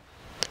katika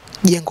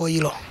jengo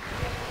hilo.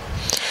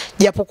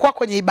 Japokuwa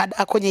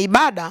kwenye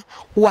ibada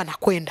huwa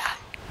nakwenda,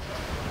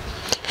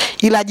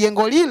 ila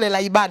jengo lile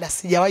la ibada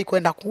sijawahi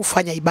kwenda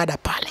kufanya ibada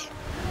pale.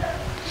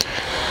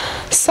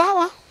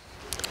 Sawa.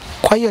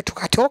 Kwa hiyo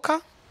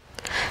tukatoka,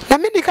 na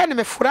mimi nikaa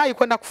nimefurahi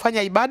kwenda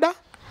kufanya ibada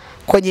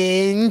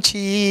kwenye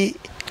nchi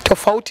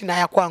tofauti na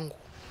ya kwangu.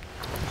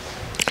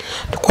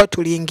 Tukao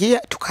tuliingia,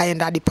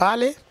 tukaenda hadi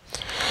pale.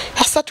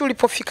 Sasa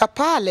tulipofika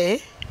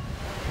pale,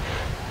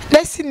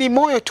 nasi ni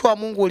moyo tu wa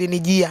Mungu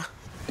ulinijia,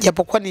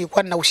 japokuwa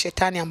nilikuwa na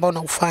ushetani ambao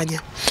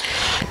naufanya.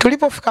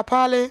 Tulipofika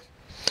pale,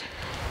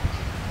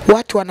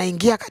 watu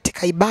wanaingia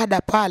katika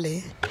ibada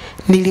pale,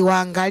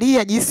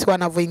 niliwaangalia jinsi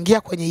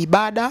wanavyoingia kwenye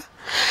ibada,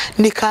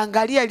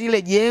 nikaangalia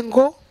lile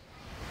jengo.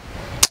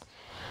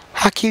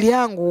 Akili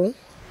yangu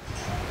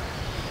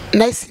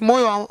nahisi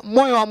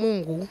moyo wa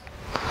Mungu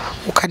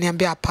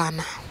ukaniambia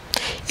hapana,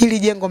 hili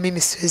jengo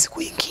mimi siwezi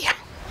kuingia.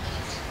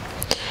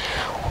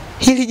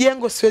 Hili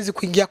jengo siwezi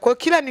kuingia. Kwa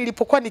kila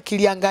nilipokuwa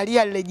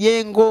nikiliangalia lile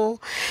jengo,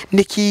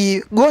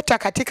 nikigota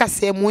katika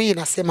sehemu hii,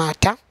 nasema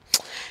hata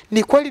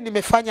ni kweli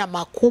nimefanya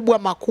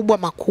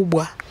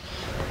makubwa.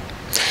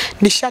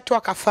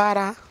 Nishatoa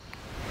kafara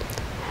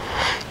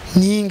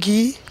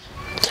nyingi,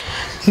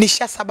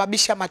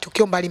 nishasababisha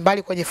matukio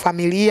mbalimbali kwenye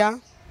familia,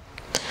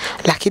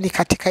 lakini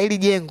katika hili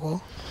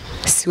jengo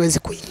siwezi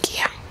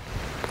kuingia.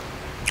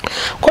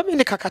 Kwa mimi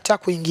nikakataa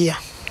kuingia.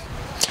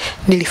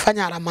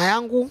 Nilifanya alama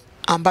yangu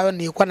ambayo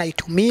nilikuwa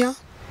naitumia.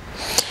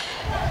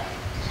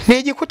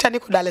 Nilijikuta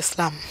niko Dar es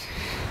Salaam.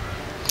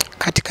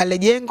 Katika ile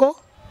jengo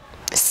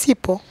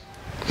sipo.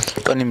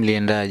 Kwani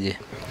mliendaje?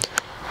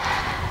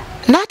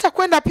 Na hata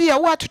kwenda pia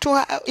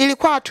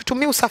ilikuwa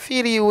hatutumii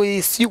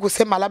usafiri, sio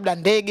kusema labda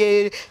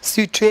ndege,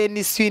 sio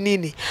treni, sio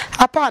nini.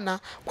 Hapana,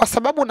 kwa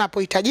sababu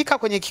unapohitajika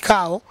kwenye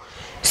kikao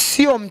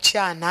sio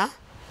mchana.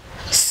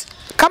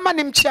 Kama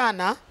ni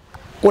mchana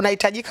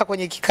unahitajika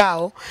kwenye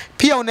kikao,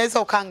 pia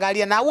unaweza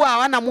ukaangalia, na huwa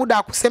hawana muda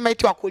wa kusema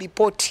eti wa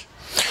kuripoti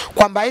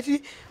kwamba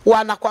eti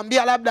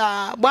wanakuambia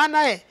labda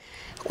bwana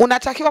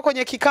unatakiwa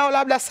kwenye kikao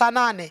labda saa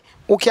 8,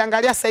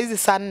 ukiangalia saa hizi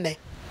saa 4.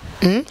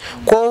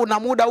 Kwa hiyo una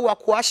muda huo wa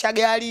kuwasha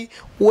gari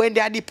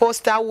uende hadi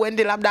posta au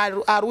uende labda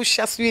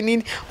Arusha sio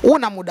nini,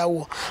 una muda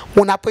huo.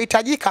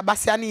 Unapohitajika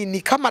basi yani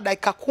ni kama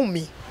dakika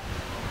 10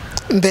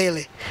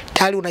 mbele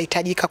tayari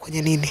unahitajika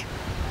kwenye nini,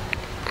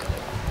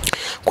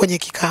 kwenye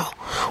kikao.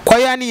 Kwa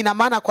hiyo yani ina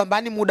maana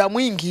kwamba ni muda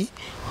mwingi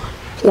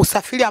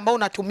usafiri ambao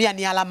unatumia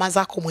ni alama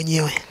zako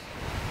mwenyewe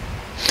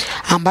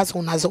ambazo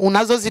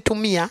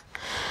unazozitumia,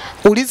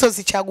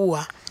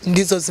 ulizozichagua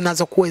ndizo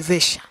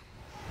zinazokuwezesha.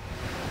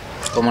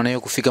 Kwa maana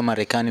hiyo kufika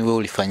Marekani wewe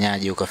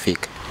ulifanyaje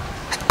ukafika?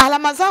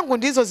 Alama zangu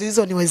ndizo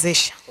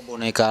zilizoniwezesha. Sababu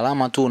unaweka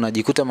alama tu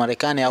unajikuta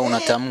Marekani au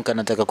unatamka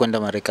nataka kwenda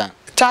Marekani?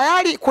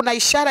 Tayari kuna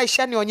ishara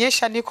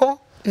ishanionyesha niko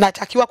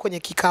natakiwa kwenye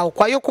kikao.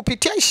 Kwa hiyo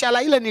kupitia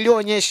ishara ile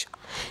niliyoonyesha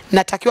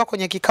natakiwa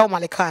kwenye kikao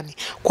Marekani,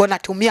 kwa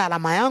natumia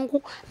alama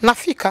yangu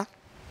nafika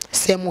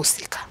sehemu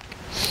husika.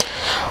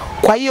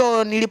 Kwa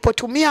hiyo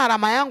nilipotumia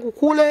alama yangu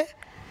kule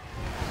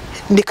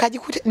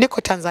nikajikuta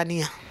niko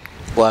Tanzania.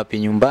 Wapi,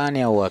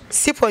 nyumbani au wapi?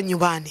 Sipo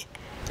nyumbani.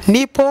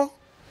 Nipo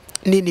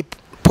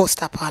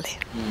posta pale.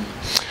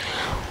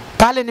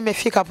 Pale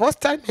nimefika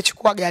posta,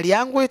 nimechukua gari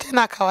yangu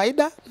tena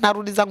kawaida,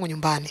 narudi zangu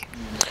nyumbani.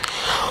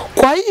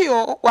 Kwa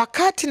hiyo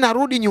wakati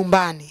narudi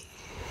nyumbani,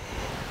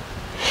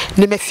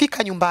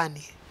 nimefika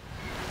nyumbani.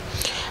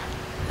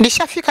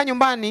 Nishafika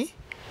nyumbani,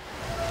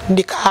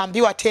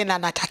 nikaambiwa tena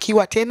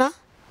natakiwa tena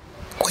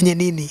kwenye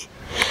nini.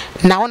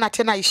 Naona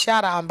tena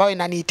ishara ambayo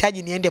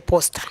inanihitaji niende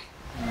posta.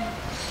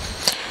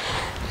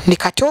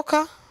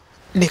 Nikatoka,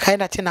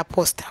 nikaenda tena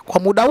posta. Kwa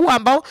muda huu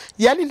ambao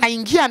yani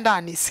naingia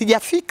ndani,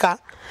 sijafika,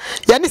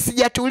 yani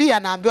sijatulia,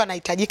 naambiwa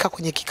nahitajika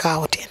kwenye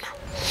kikao tena.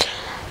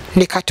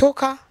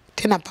 Nikatoka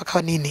tena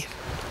mpaka nini?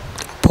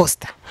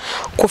 Posta.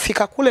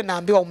 Kufika kule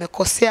naambiwa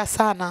umekosea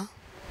sana.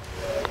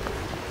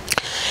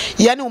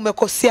 Yani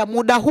umekosea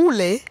muda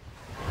ule,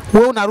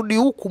 wewe unarudi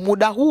huku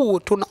muda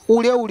huu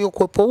ule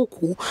uliokuepo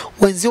huku,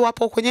 wenzio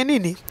wapo kwenye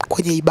nini?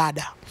 Kwenye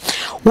ibada.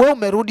 Wewe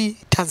umerudi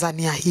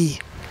Tanzania hii.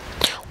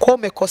 Kwa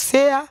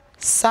umekosea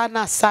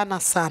sana sana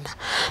sana.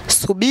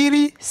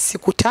 Subiri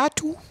siku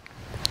 3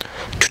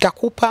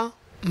 tutakupa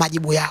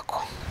majibu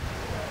yako.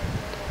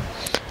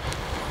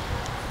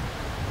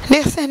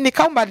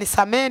 Nikaomba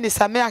nisamee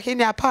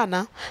lakini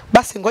hapana,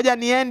 basi ngoja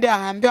niende.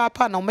 Aambia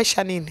hapana,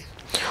 umesha nini?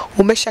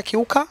 Umesha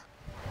kiuka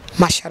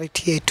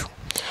masharti yetu.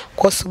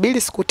 Kwa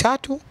subiri siku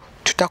 3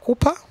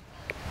 tutakupa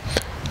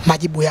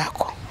majibu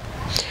yako.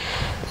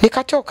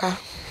 Nikatoka.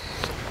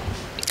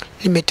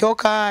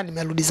 Nimetoka,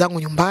 nimerudi zangu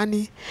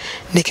nyumbani,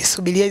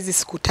 nikisubiria hizi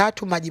siku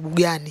 3 majibu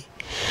gani.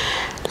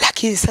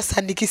 Lakini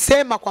sasa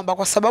nikisema kwamba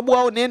kwa sababu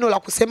wao neno la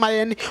kusema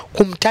yani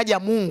kumtaja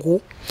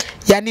Mungu,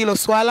 yani hilo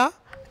swala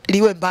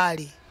liwe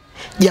mbali.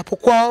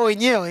 Japokuwa wao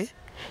wenyewe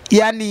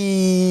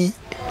yani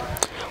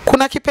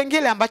kuna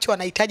kipengele ambacho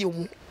wanahitaji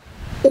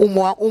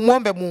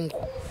umuombe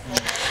Mungu.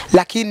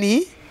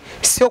 Lakini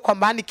sio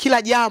kwamba ni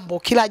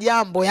kila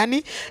jambo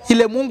yani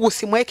ile Mungu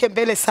usimweke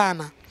mbele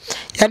sana.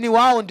 Yani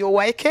wao ndio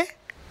waeke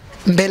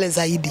mbele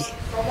zaidi.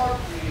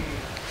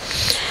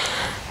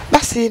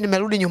 Basi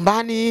nimerudi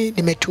nyumbani,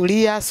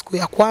 nimetulia siku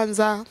ya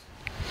kwanza,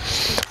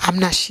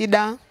 hamna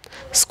shida.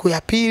 Siku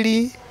ya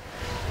pili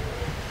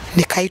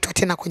nikaitwa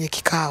tena kwenye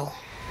kikao.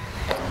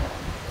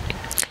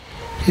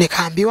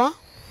 Nikaambiwa,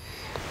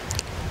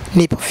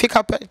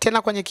 nilipofika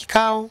tena kwenye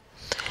kikao,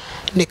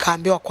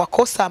 nikaambiwa kwa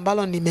kosa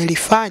ambalo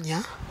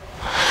nimelifanya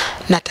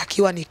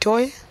natakiwa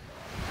nitoe.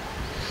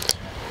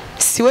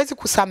 Siwezi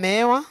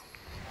kusamehewa,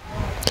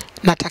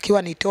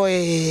 natakiwa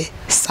nitoe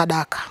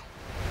sadaka.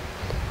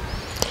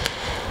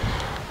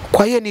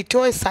 Kwa hiyo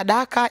nitoe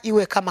sadaka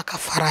iwe kama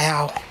kafara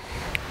yao.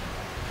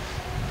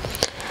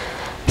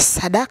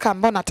 Sadaka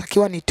ambayo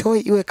natakiwa nitoe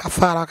iwe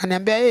kafara.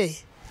 Wakaniambia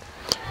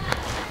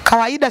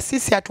kawaida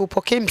sisi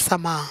hatupokei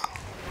msamaha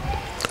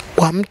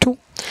wa mtu,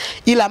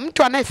 ila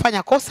mtu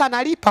anayefanya kosa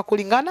analipa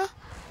kulingana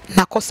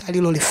na kosa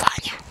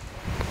alilolifanya.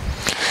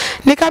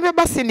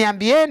 Nikamwambia basi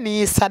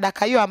niambieni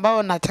sadaka hiyo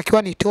ambayo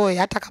natakiwa nitoe,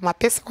 hata kama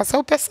pesa, kwa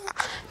sababu pesa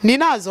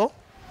ninazo.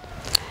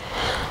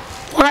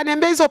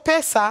 Wakaniambia hizo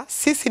pesa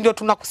sisi ndio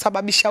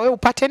tunakusababisha wewe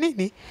upate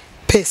nini?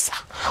 Pesa.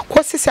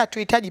 Kwa sisi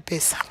hatuhitaji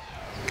pesa.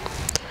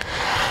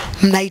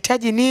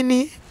 Mnahitaji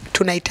nini?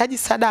 Tunahitaji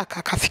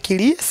sadaka.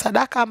 Kafikirie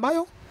sadaka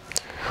ambayo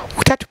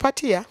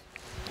utatupatia.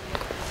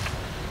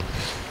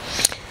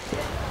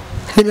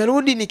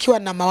 Nimerudi nikiwa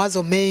na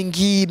mawazo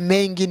mengi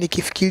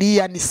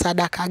nikifikiria ni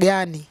sadaka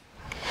gani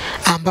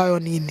ambayo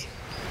nini.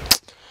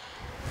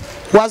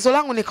 Wazo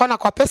langu nikaona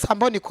kwa pesa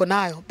ambayo niko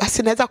nayo,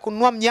 basi naweza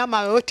kununua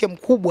mnyama yoyote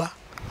mkubwa.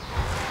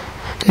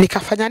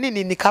 Nikafanya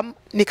nini?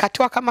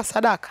 Nikatoa kama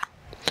sadaka.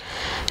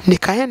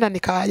 Nikaenda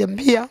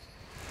nikawaambia,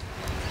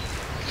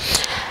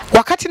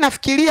 wakati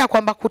nafikiria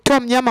kwamba kutoa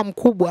mnyama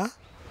mkubwa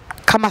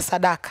kama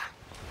sadaka,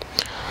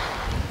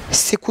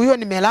 siku hiyo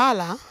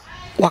nimelala,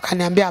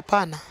 wakaniambia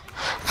hapana,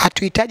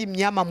 hatuhitaji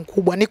mnyama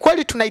mkubwa. Ni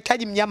kweli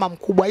tunahitaji mnyama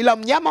mkubwa, ila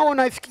mnyama huo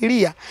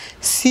unaofikiria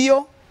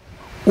sio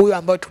huyo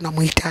ambao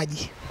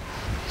tunamhitaji.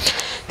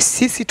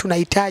 Sisi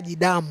tunahitaji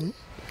damu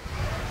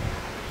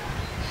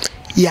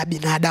ya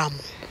binadamu.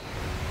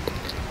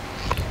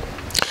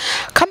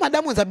 Kama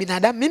damu za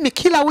binadamu, mimi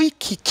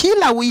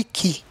kila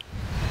wiki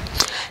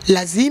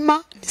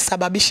lazima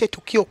nisababishe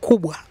tukio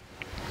kubwa.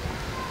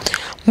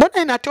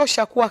 Mbona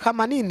inatosha kuwa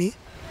kama nini?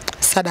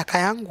 Sadaka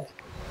yangu.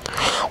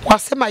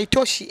 Wasema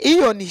itoshi.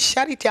 Hiyo ni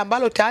sharti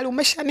ambalo tayari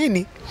umesha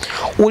nini?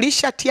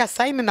 Ulishatia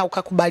saini na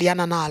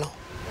ukakubaliana nalo.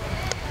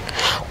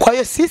 Kwa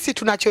hiyo sisi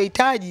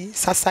tunachohitaji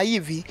sasa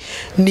hivi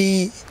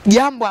ni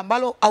jambo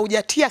ambalo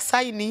haujatia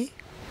saini.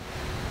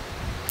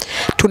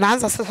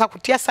 Tunaanza sasa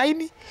kutia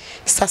saini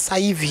sasa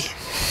hivi.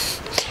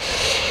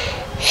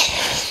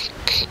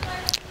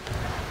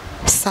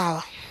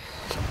 Sawa.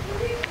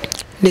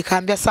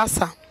 Nikaambia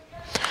sasa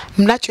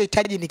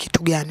mnachohitaji ni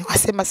kitu gani?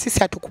 Wasema sisi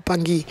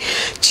hatukupangii.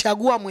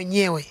 Chagua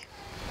mwenyewe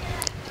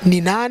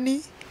ni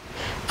nani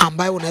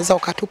ambaye unaweza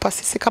ukatupa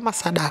sisi kama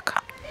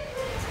sadaka.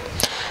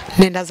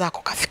 Nenda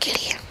zako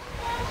kafikiria.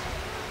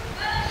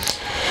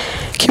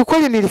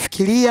 Kiukweli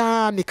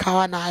nilifikiria,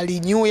 nikawa na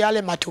alinyu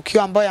yale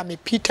matukio ambayo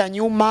yamepita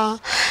nyuma.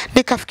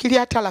 Nikafikiria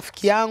hata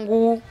rafiki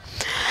yangu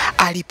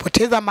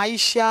alipoteza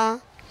maisha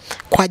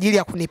kwa ajili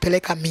ya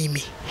kunipeleka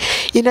mimi.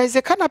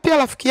 Inawezekana pia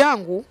rafiki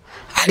yangu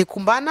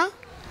alikumbana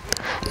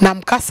na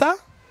mkasa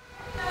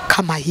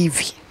kama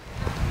hivi.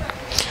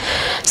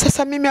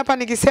 Sasa mimi hapa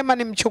nikisema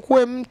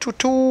nimchukue mtu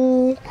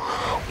tu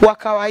wa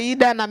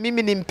kawaida na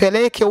mimi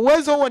nimpeleke,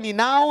 uwezo huo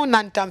ninao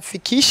na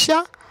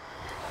nitamfikisha,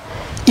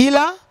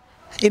 ila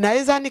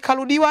inaweza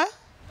nikarudiwa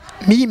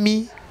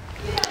mimi,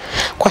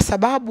 kwa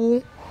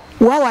sababu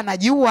wao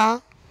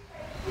wanajua.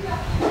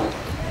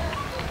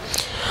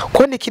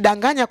 Kwa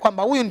nikidanganya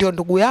kwamba huyu ndio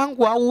ndugu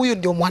yangu au huyu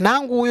ndio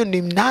mwanangu, huyu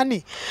ni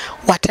nani,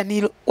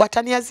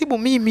 wataniadhibu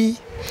mimi.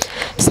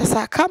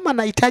 Sasa kama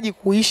nahitaji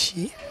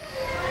kuishi,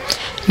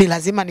 ni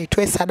lazima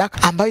nitoe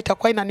sadaka ambayo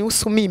itakuwa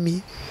inanihusu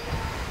mimi.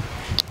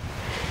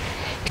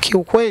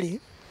 Kiukweli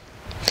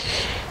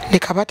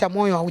nikapata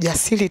moyo wa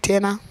ujasiri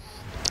tena,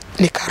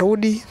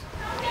 nikarudi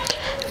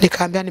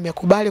nikaambia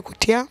nimekubali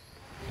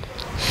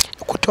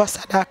kutoa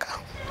sadaka.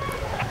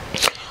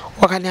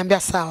 Wakaniambia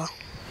sawa,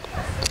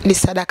 ni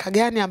sadaka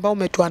gani ambayo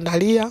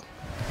umetuandalia?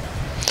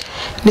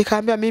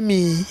 Nikaambia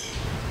mimi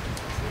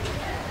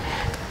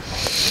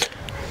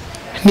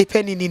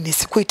nipeni nini,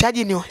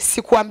 sikuhitaji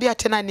sikuambia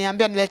tena,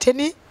 niambia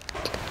nileteni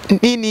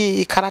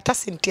nini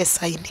karatasi nitie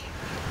saini,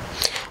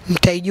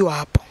 mtaijua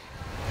hapo.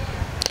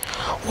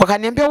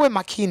 Wakaniambia uwe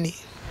makini.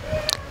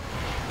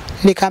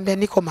 Nikaambia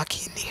niko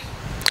makini.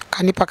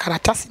 Kanipa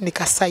karatasi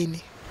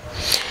nikasaini.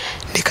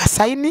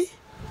 Nikasaini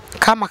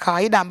kama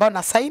kawaida ambayo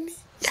na saini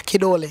ya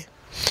kidole,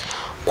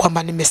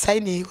 kwamba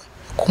nimesaini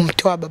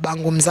kumtoa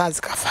babangu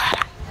mzazi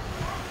kafara.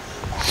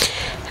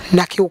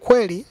 Na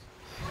kiukweli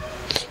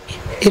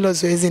hilo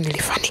zoezi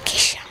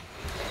nilifanikisha.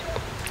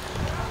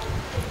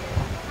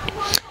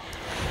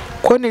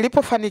 Kwa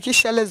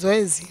nilipofanikisha ile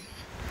zoezi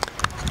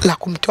la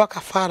kumtoa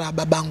kafara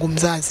babangu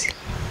mzazi,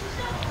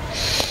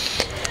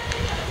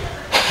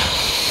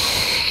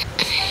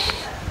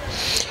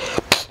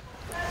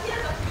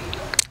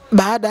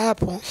 baada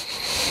hapo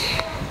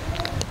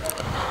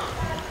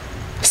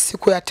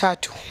siku ya 3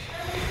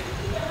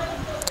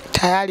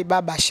 tayari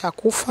baba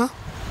ashakufa,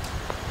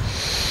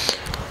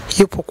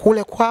 yupo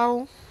kule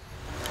kwao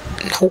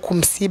na huku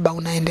msiba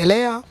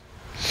unaendelea.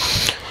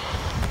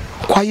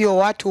 Kwa hiyo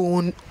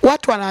watu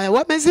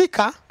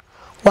wamezika,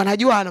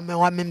 wanajua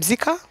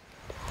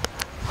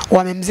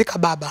wamemzika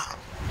baba,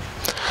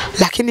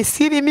 lakini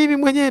siri mimi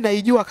mwenyewe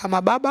naijua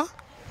kama baba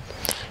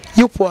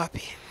yupo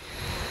wapi.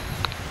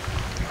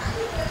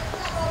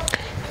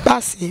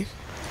 Basi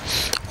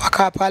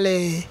wakaa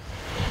pale.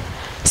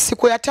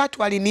 Siku ya 3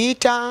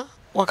 waliniita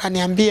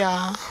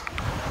wakaniambia,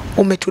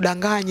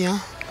 umetudanganya,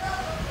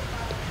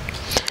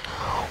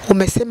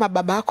 umesema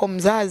baba yako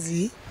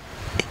mzazi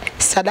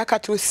sadaka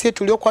sisi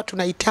tuliokuwa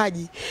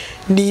tunahitaji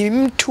ni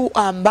mtu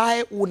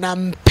ambaye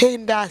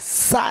unampenda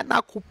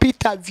sana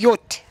kupita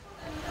vyote.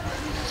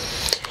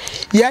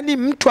 Yaani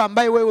mtu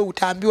ambaye wewe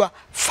utaambiwa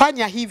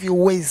fanya hivi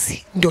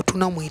uwezi, ndio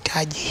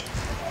tunamhitaji.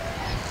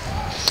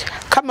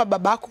 Kama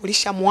babako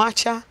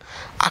ulishamwacha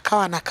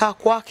akawa anakaa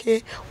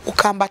kwake,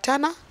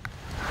 ukaambatana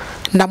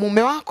na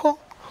mume wako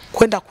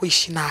kwenda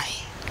kuishi naye.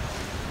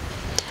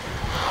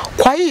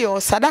 Kwa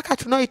hiyo sadaka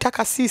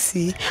tunayoitaka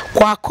sisi,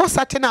 kwa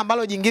kosa tena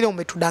ambalo jingine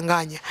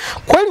umetudanganya.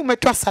 Kweli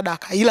umetoa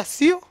sadaka, ila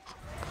sio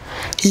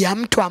ya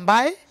mtu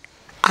ambaye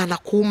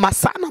anakuuma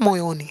sana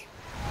moyoni.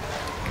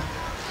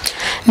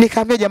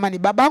 Nikamwambia jamani,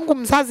 babangu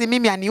mzazi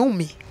mimi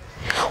aniumi.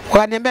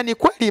 Wakaniambia ni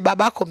kweli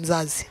babako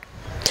mzazi,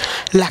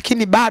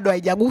 lakini bado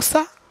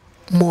haijagusa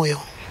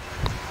moyo.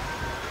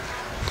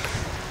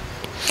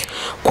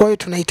 Kwa hiyo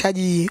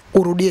tunahitaji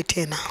urudie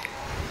tena.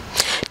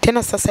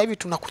 Sasa hivi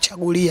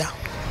tunakuchagulia.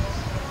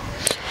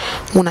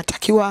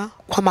 Unatakiwa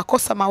kwa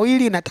makosa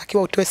mawili,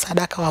 unatakiwa utoe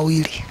sadaka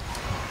wawili.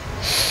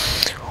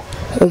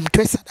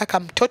 Umtoe sadaka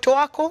mtoto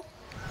wako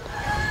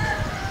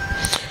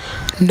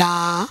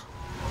na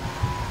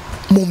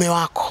mume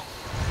wako.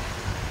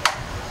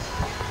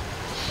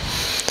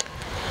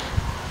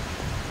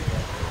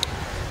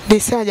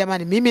 Nisema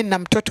jamani, mimi nina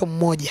mtoto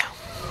mmoja,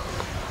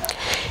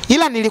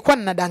 ila nilikuwa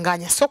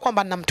ninadanganya. Sio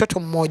kwamba nina mtoto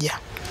mmoja,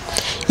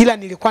 ila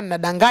nilikuwa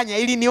ninadanganya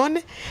ili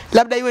nione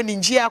labda iwe ni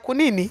njia ya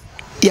kunini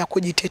ya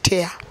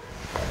kujitetea.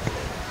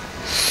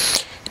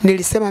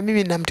 Nilisema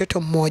mimi nina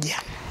mtoto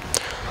mmoja,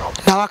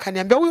 na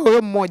wakaniambia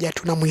huyo mmoja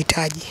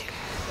tunamhitaji,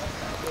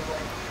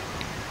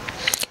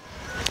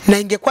 na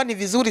ingekuwa ni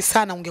vizuri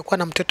sana ungekuwa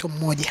na mtoto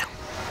mmoja,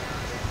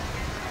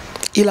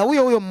 ila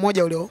huyo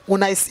mmoja ule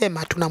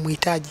unaisema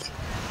tunamhitaji.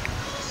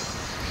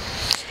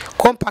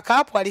 Kwa mpaka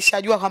hapo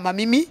alishajua kwamba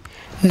mimi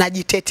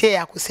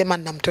najitetea kusema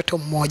nina mtoto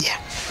mmoja.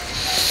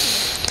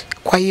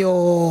 Kwa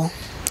hiyo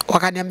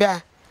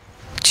wakaniambia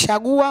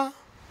chagua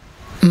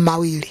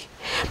mawili,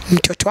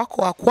 mtoto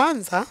wako wa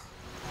kwanza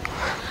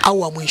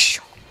au wa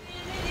mwisho,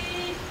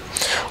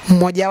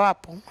 mmoja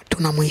wapo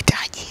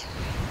tunamhitaji,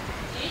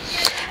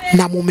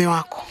 na mume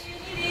wako.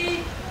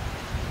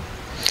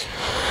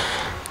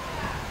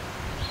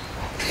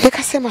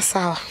 Nikasema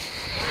sawa,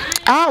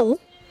 au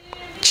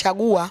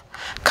chagua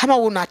kama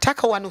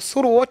unataka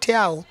wanusuru wote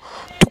hao,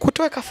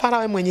 tukutoe kafara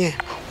wewe mwenyewe.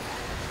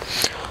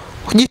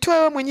 Ujitoe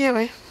wewe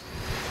mwenyewe.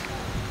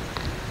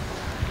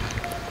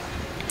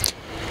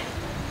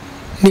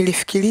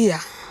 Nilifikiria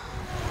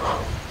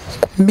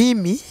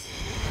mimi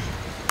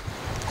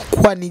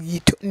kuwa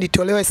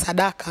nitolewe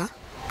sadaka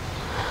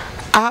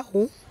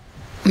au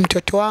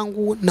mtoto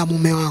wangu na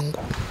mume wangu.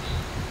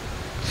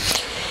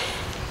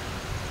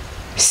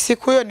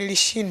 Siku hiyo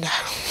nilishinda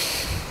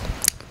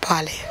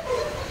pale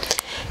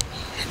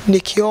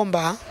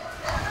nikiomba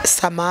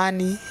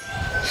samahani,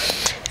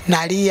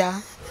 nalia,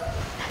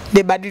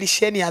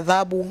 nibadilisheni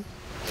adhabu,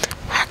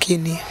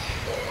 lakini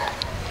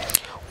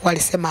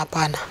walisema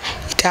hapana,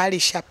 tayari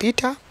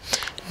ishapita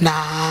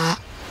na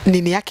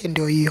nini yake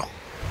ndio hiyo.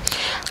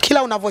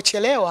 Kila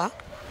unavochelewa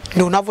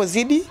ndio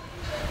unavozidi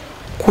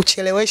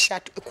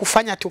kuchelewesha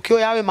kufanya tukio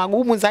yawe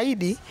magumu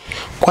zaidi,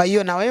 kwa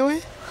hiyo na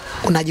wewe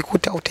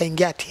unajikuta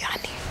utaingia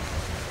hatiani.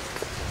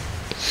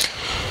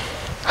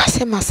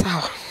 Asema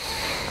sawa,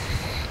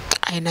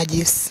 haina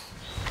jinsi.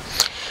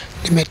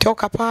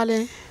 Nimetoka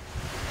pale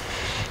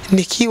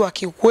nikiwa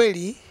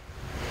kiukweli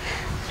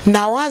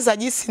nawaza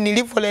jinsi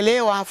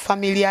nilivyolelewa,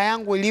 familia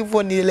yangu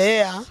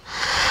ilivyonilea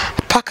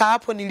mpaka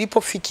hapo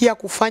nilipofikia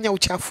kufanya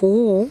uchafu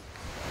huu.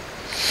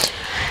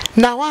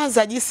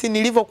 Nawaza jinsi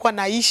nilivyokuwa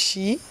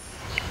naishi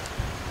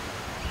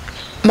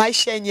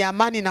maisha yenye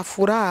amani na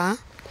furaha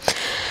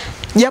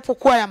japo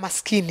kuwa ya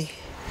maskini.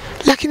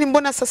 Lakini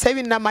mbona sasa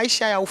hivi nina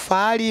maisha ya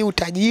ufahari,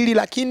 utajiri,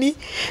 lakini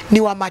ni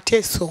wa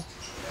mateso.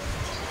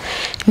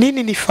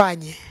 Nini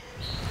nifanye?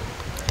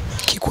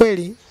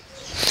 Kikweli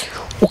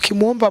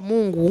ukimuomba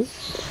Mungu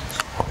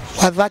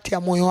wa dhati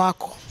ya moyo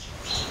wako,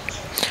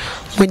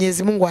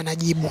 Mwenyezi Mungu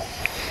anajibu.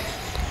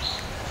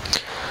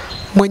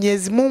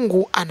 Mwenyezi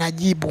Mungu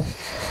anajibu.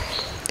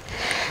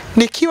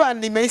 Nikiwa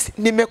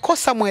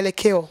nimekosa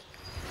mwelekeo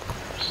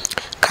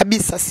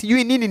kabisa,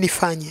 sijui nini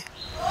nifanye,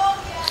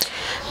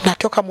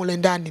 natoka mule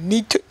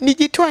ndani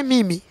nijitoe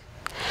mimi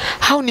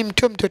au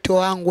nimtoe mtoto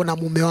wangu na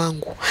mume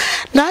wangu.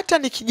 Na hata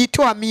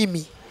nikijitoa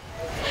mimi,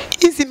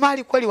 hizi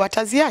mali kweli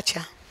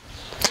wataziacha?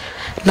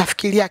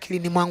 Nafikiria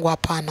akilini mwangu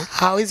hapana,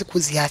 hawezi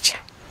kuziacha.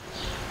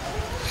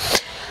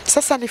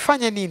 Sasa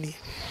nifanye nini?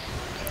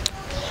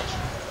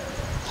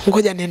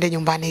 Ngoja niende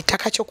nyumbani,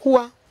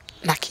 itakachokuwa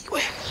na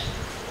kiwe.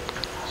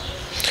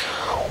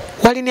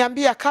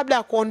 Waliniambia kabla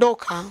ya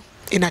kuondoka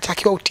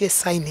inatakiwa utie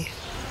saini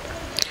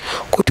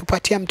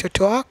kutupatia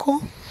mtoto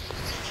wako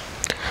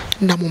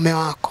na mume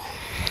wako.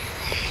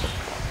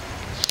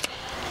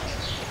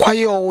 Kwa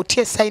hiyo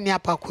utie saini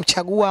hapa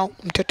kuchagua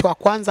mtoto wa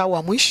kwanza au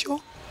wa mwisho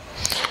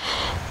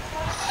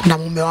na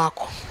mume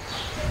wako.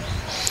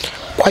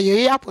 Kwa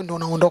hiyo hapo ndio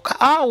unaondoka.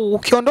 Au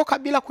ukiondoka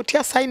bila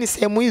kutia saini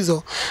sehemu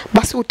hizo,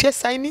 basi utie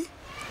saini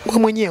wewe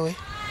mwenyewe.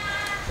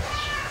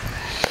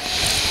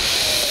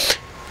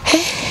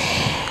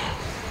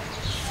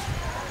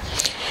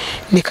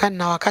 Nikana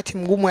na wakati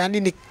mgumu,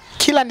 yani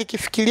kila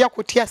nikifikiria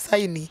kutia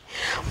saini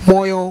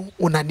moyo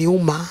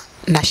unaniuma,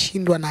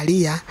 nashindwa,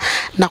 nalia,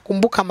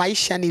 nakumbuka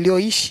maisha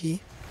nilioishi.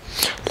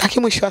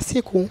 Lakini mwisho wa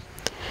siku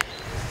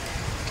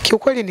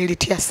kiukweli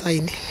nilitia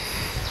saini.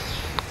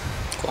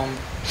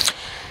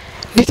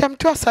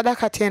 Nitamtoa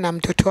sadaka tena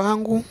mtoto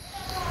wangu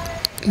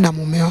na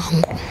mume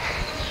wangu.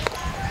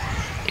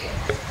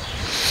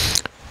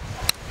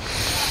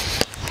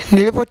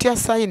 Nilipotia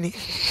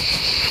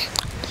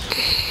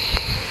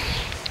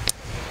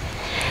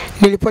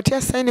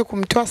saini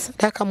kumtoa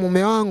sadaka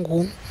mume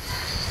wangu,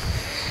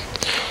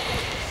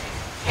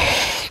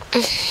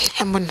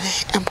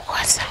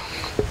 kwanza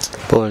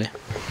pole,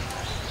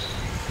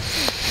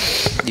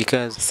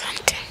 jikaze.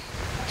 Asante.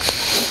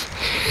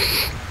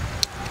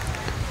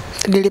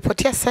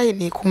 Nilipotia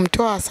saini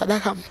kumtoa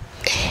sadaka,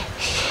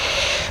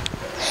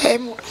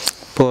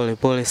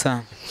 pole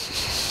sana.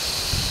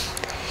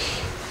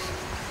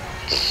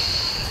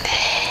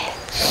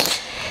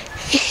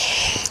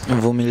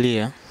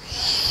 Vumilia.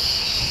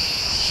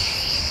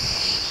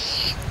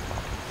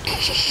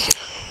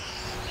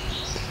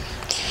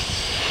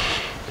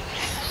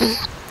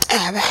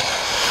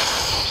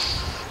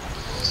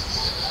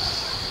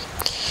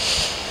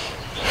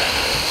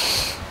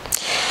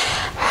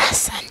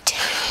 Asante.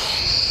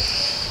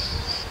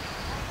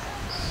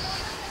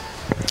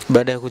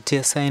 Baada ya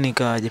kutia saini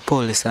kawaje?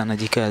 Pole sana,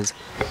 jikaze.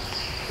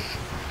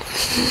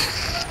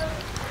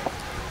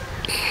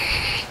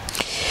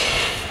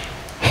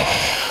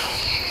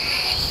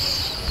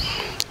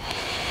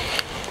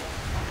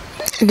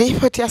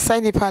 Nilipotia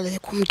saini pale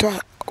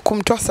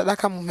kumtoa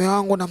sadaka mume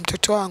wangu na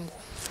mtoto wangu,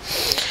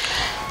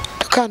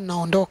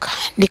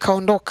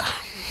 nikaondoka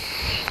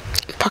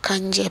mpaka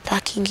nje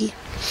parking.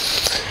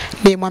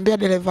 Nilimwambia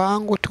dereva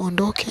wangu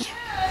tuondoke,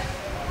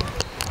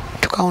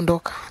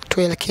 tukaondoka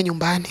tuelekee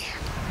nyumbani.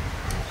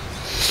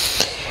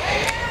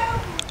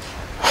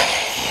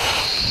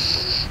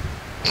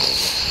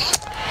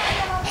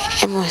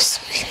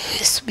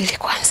 Subiri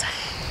kwanza.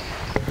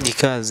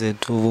 Jikaze,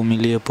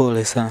 tuvumilie,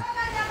 pole sana.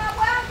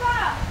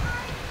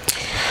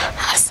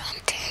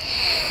 Asante.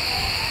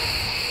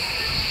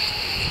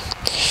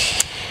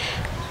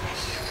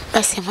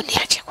 Basi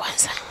niache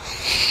kwanza.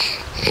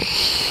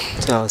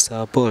 Sawa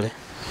sawa, pole.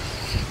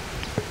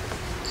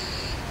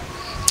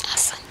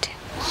 Asante.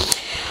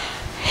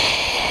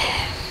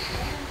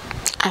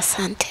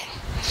 Asante.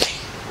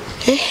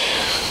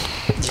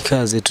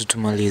 Jikaze tu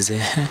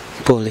tumalize.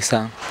 Pole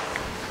sana.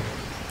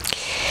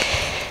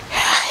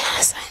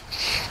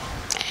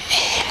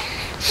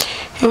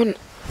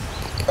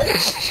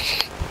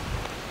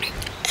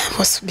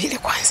 Subiri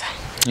kwanza.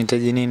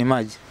 Nitaji nini,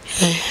 maji?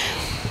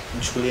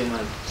 Mchukulie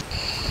maji.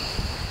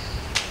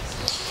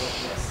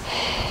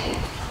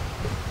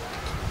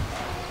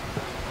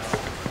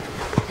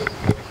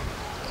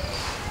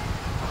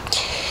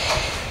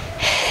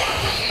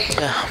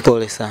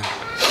 Pole sana.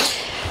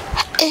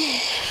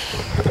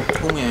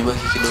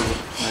 Umebaki kidogo,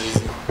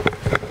 malizia.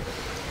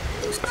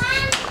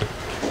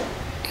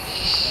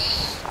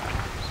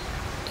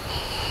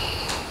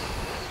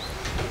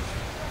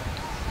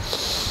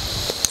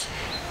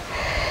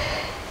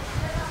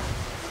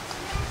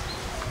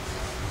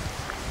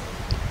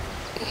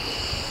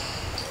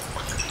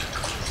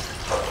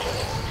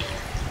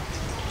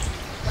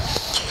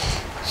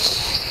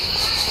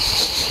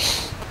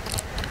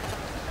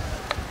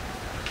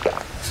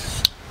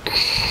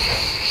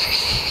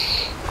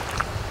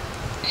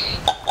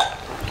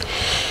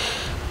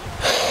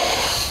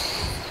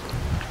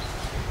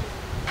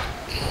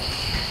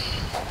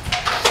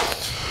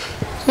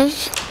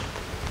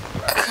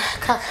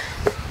 Kaka.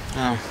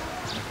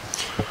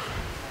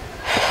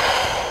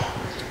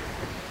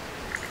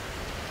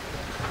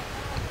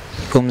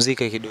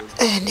 Pumzika kidogo.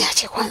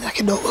 Niache kwanza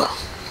kidogo.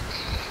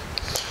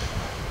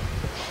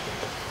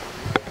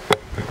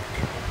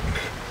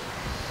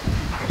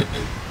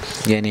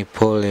 Yani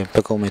pole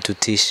mpaka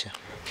umetutisha.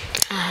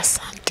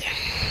 Asante.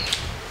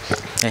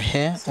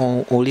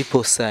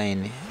 Ulipo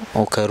saini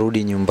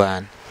ukarudi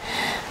nyumbani.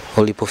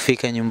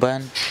 Ulipofika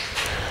nyumbani?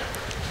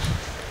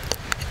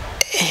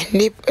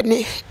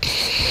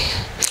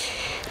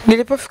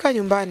 Nilipofika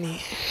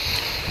nyumbani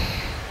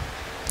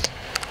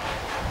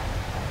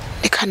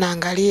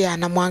nikanaangalia,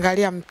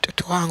 namwangalia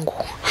mtoto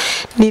wangu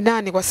ni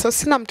nani, kwa sababu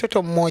sina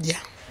mtoto mmoja.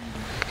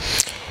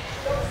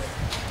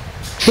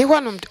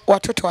 Nilikuwa na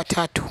watoto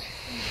watatu.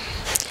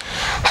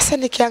 Sasa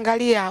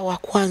nikiangalia wa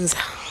kwanza,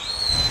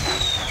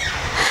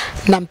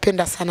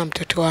 nampenda sana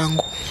mtoto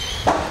wangu.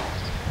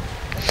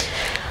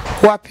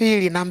 Wa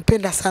pili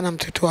nampenda sana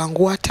mtoto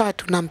wangu. Wa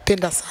tatu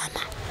nampenda sana.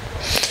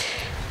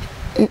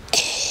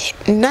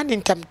 Nani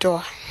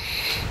nitamtoa?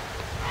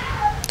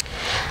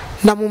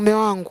 Na mume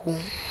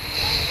wangu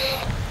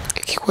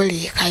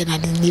kikweli kaina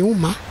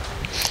niuma,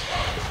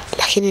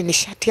 lakini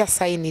nishatia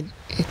saini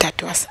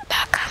nitatoa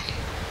sadaka.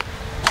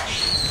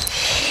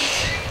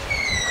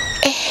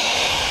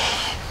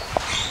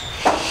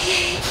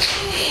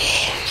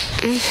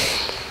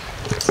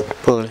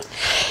 Pole.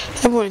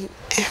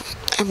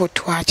 Hebu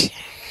tuache.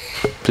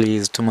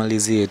 Please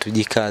tumalizie,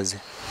 tujikaze.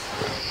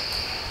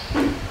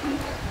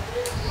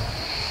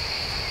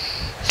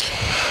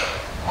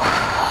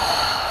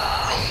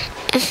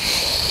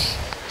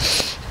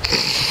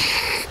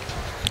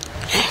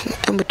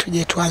 Hebu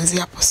tuje tuanzie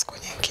hapo siku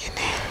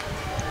nyingine.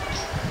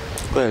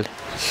 Kweli.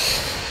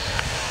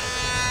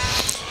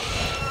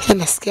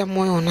 Nasikia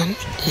moyo unani.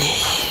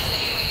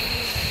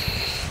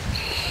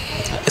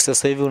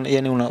 Sasa hivi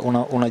yani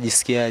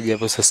unajisikiaje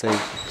hapo sasa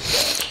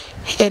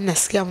hivi?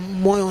 Nasikia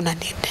moyo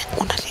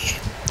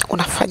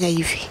unafanya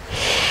hivi.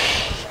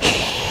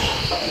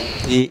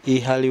 Hii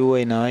hali huwa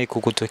inawahi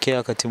kukutokea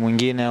wakati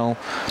mwingine au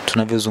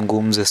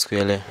tunavyozungumza siku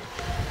ya leo?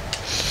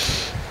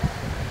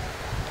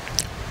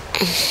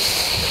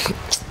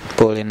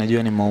 Pole,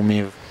 najua ni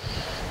maumivu.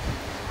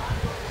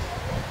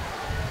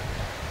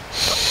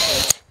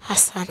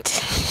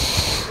 Asante.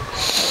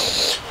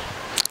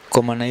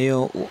 Kwa maana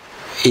hiyo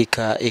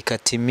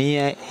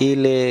ikatimia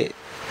ile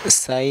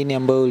saini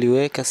ambayo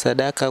uliweka,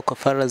 sadaka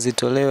kafara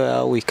zitolewe,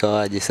 au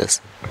ikawaje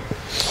sasa?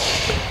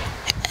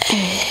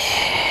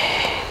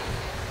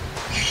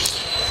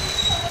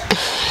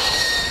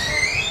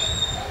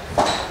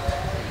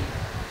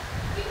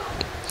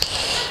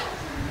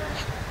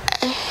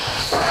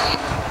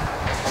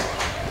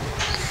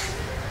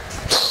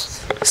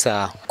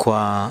 Sawa,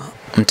 kwa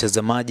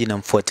mtazamaji na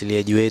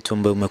mfuatiliaji wetu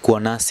ambaye umekuwa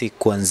nasi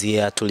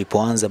kuanzia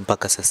tulipoanza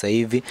mpaka sasa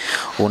hivi,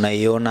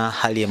 unaiona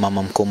hali ya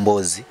mama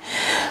mkombozi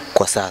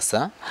kwa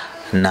sasa,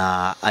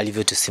 na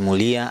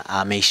alivyotusimulia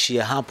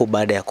ameishia hapo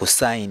baada ya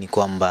kusaini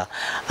kwamba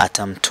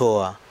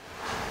atamtoa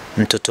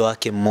mtoto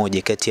wake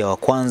mmoja kati ya wa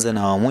kwanza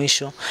na wa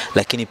mwisho,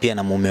 lakini pia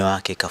na mume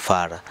wake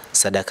kafara,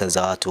 sadaka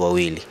za watu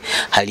wawili.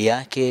 Hali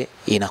yake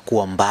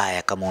inakuwa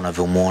mbaya kama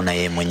unavyomuona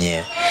yeye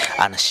mwenyewe.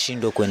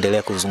 Anashindwa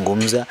kuendelea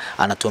kuzungumza,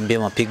 anatuambia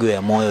mapigo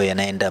ya moyo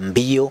yanaenda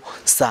mbio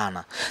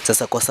sana.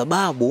 Sasa kwa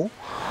sababu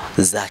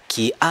za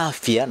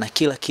kiafya na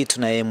kila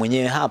kitu, na yeye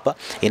mwenyewe hapa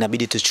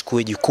inabidi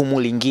tuchukue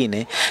jukumu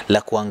lingine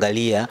la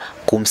kuangalia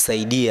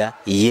kumsaidia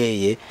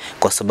yeye,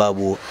 kwa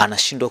sababu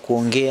anashindwa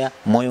kuongea,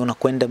 moyo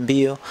unakwenda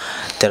mbio,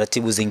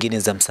 taratibu zingine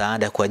za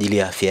msaada kwa ajili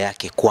ya afya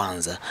yake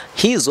kwanza,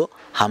 hizo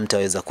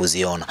hamtaweza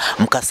kuziona.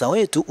 Mkasa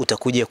wetu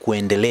utakuja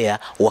kuendelea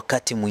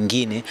wakati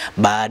mwingine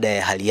baada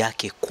ya hali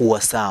yake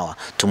kuwa sawa.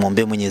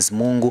 Tumwombe Mwenyezi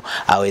Mungu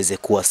aweze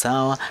kuwa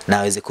sawa na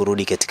aweze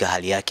kurudi katika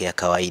hali yake ya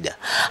kawaida.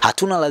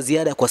 Hatuna la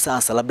ziada kwa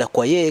sasa, labda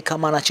kwa yeye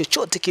kama ana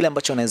chochote kile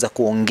ambacho anaweza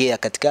kuongea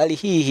katika hali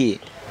hii.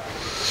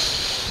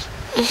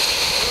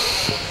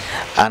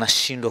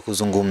 Anashindwa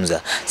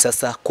kuzungumza.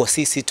 Sasa kwa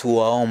sisi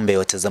tuwaombe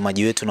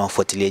watazamaji wetu na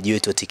wafuatiliaji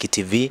wetu wa Tiki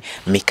TV,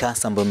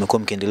 mikasa ambayo mmekuwa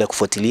mkiendelea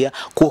kufuatilia,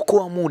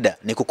 kuokoa muda,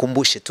 ni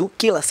kukumbushe tu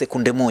kila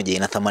sekunde moja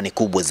ina thamani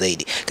kubwa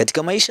zaidi.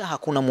 Katika maisha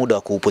hakuna muda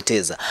wa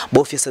kuupoteza.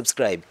 Bofya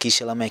subscribe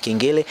kisha alama ya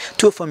kengele,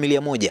 tuwe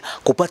familia moja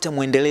kupata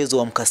muendelezo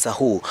wa mkasa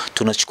huu.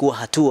 Tunachukua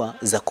hatua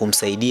za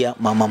kumsaidia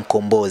mama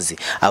mkombozi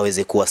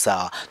aweze kuwa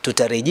sawa.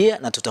 Tutarejea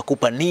na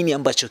tutakupa nini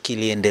ambacho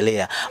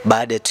kiliendelea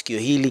baada ya tukio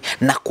hili,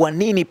 na kwa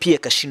nini pia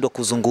kashindwa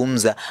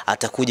kuzungumza.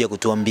 Atakuja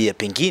kutuambia,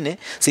 pengine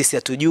sisi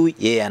hatujui,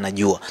 yeye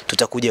anajua.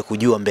 Tutakuja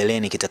kujua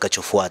mbeleni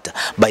kitakachofuata.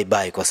 Bye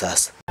bye kwa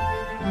sasa.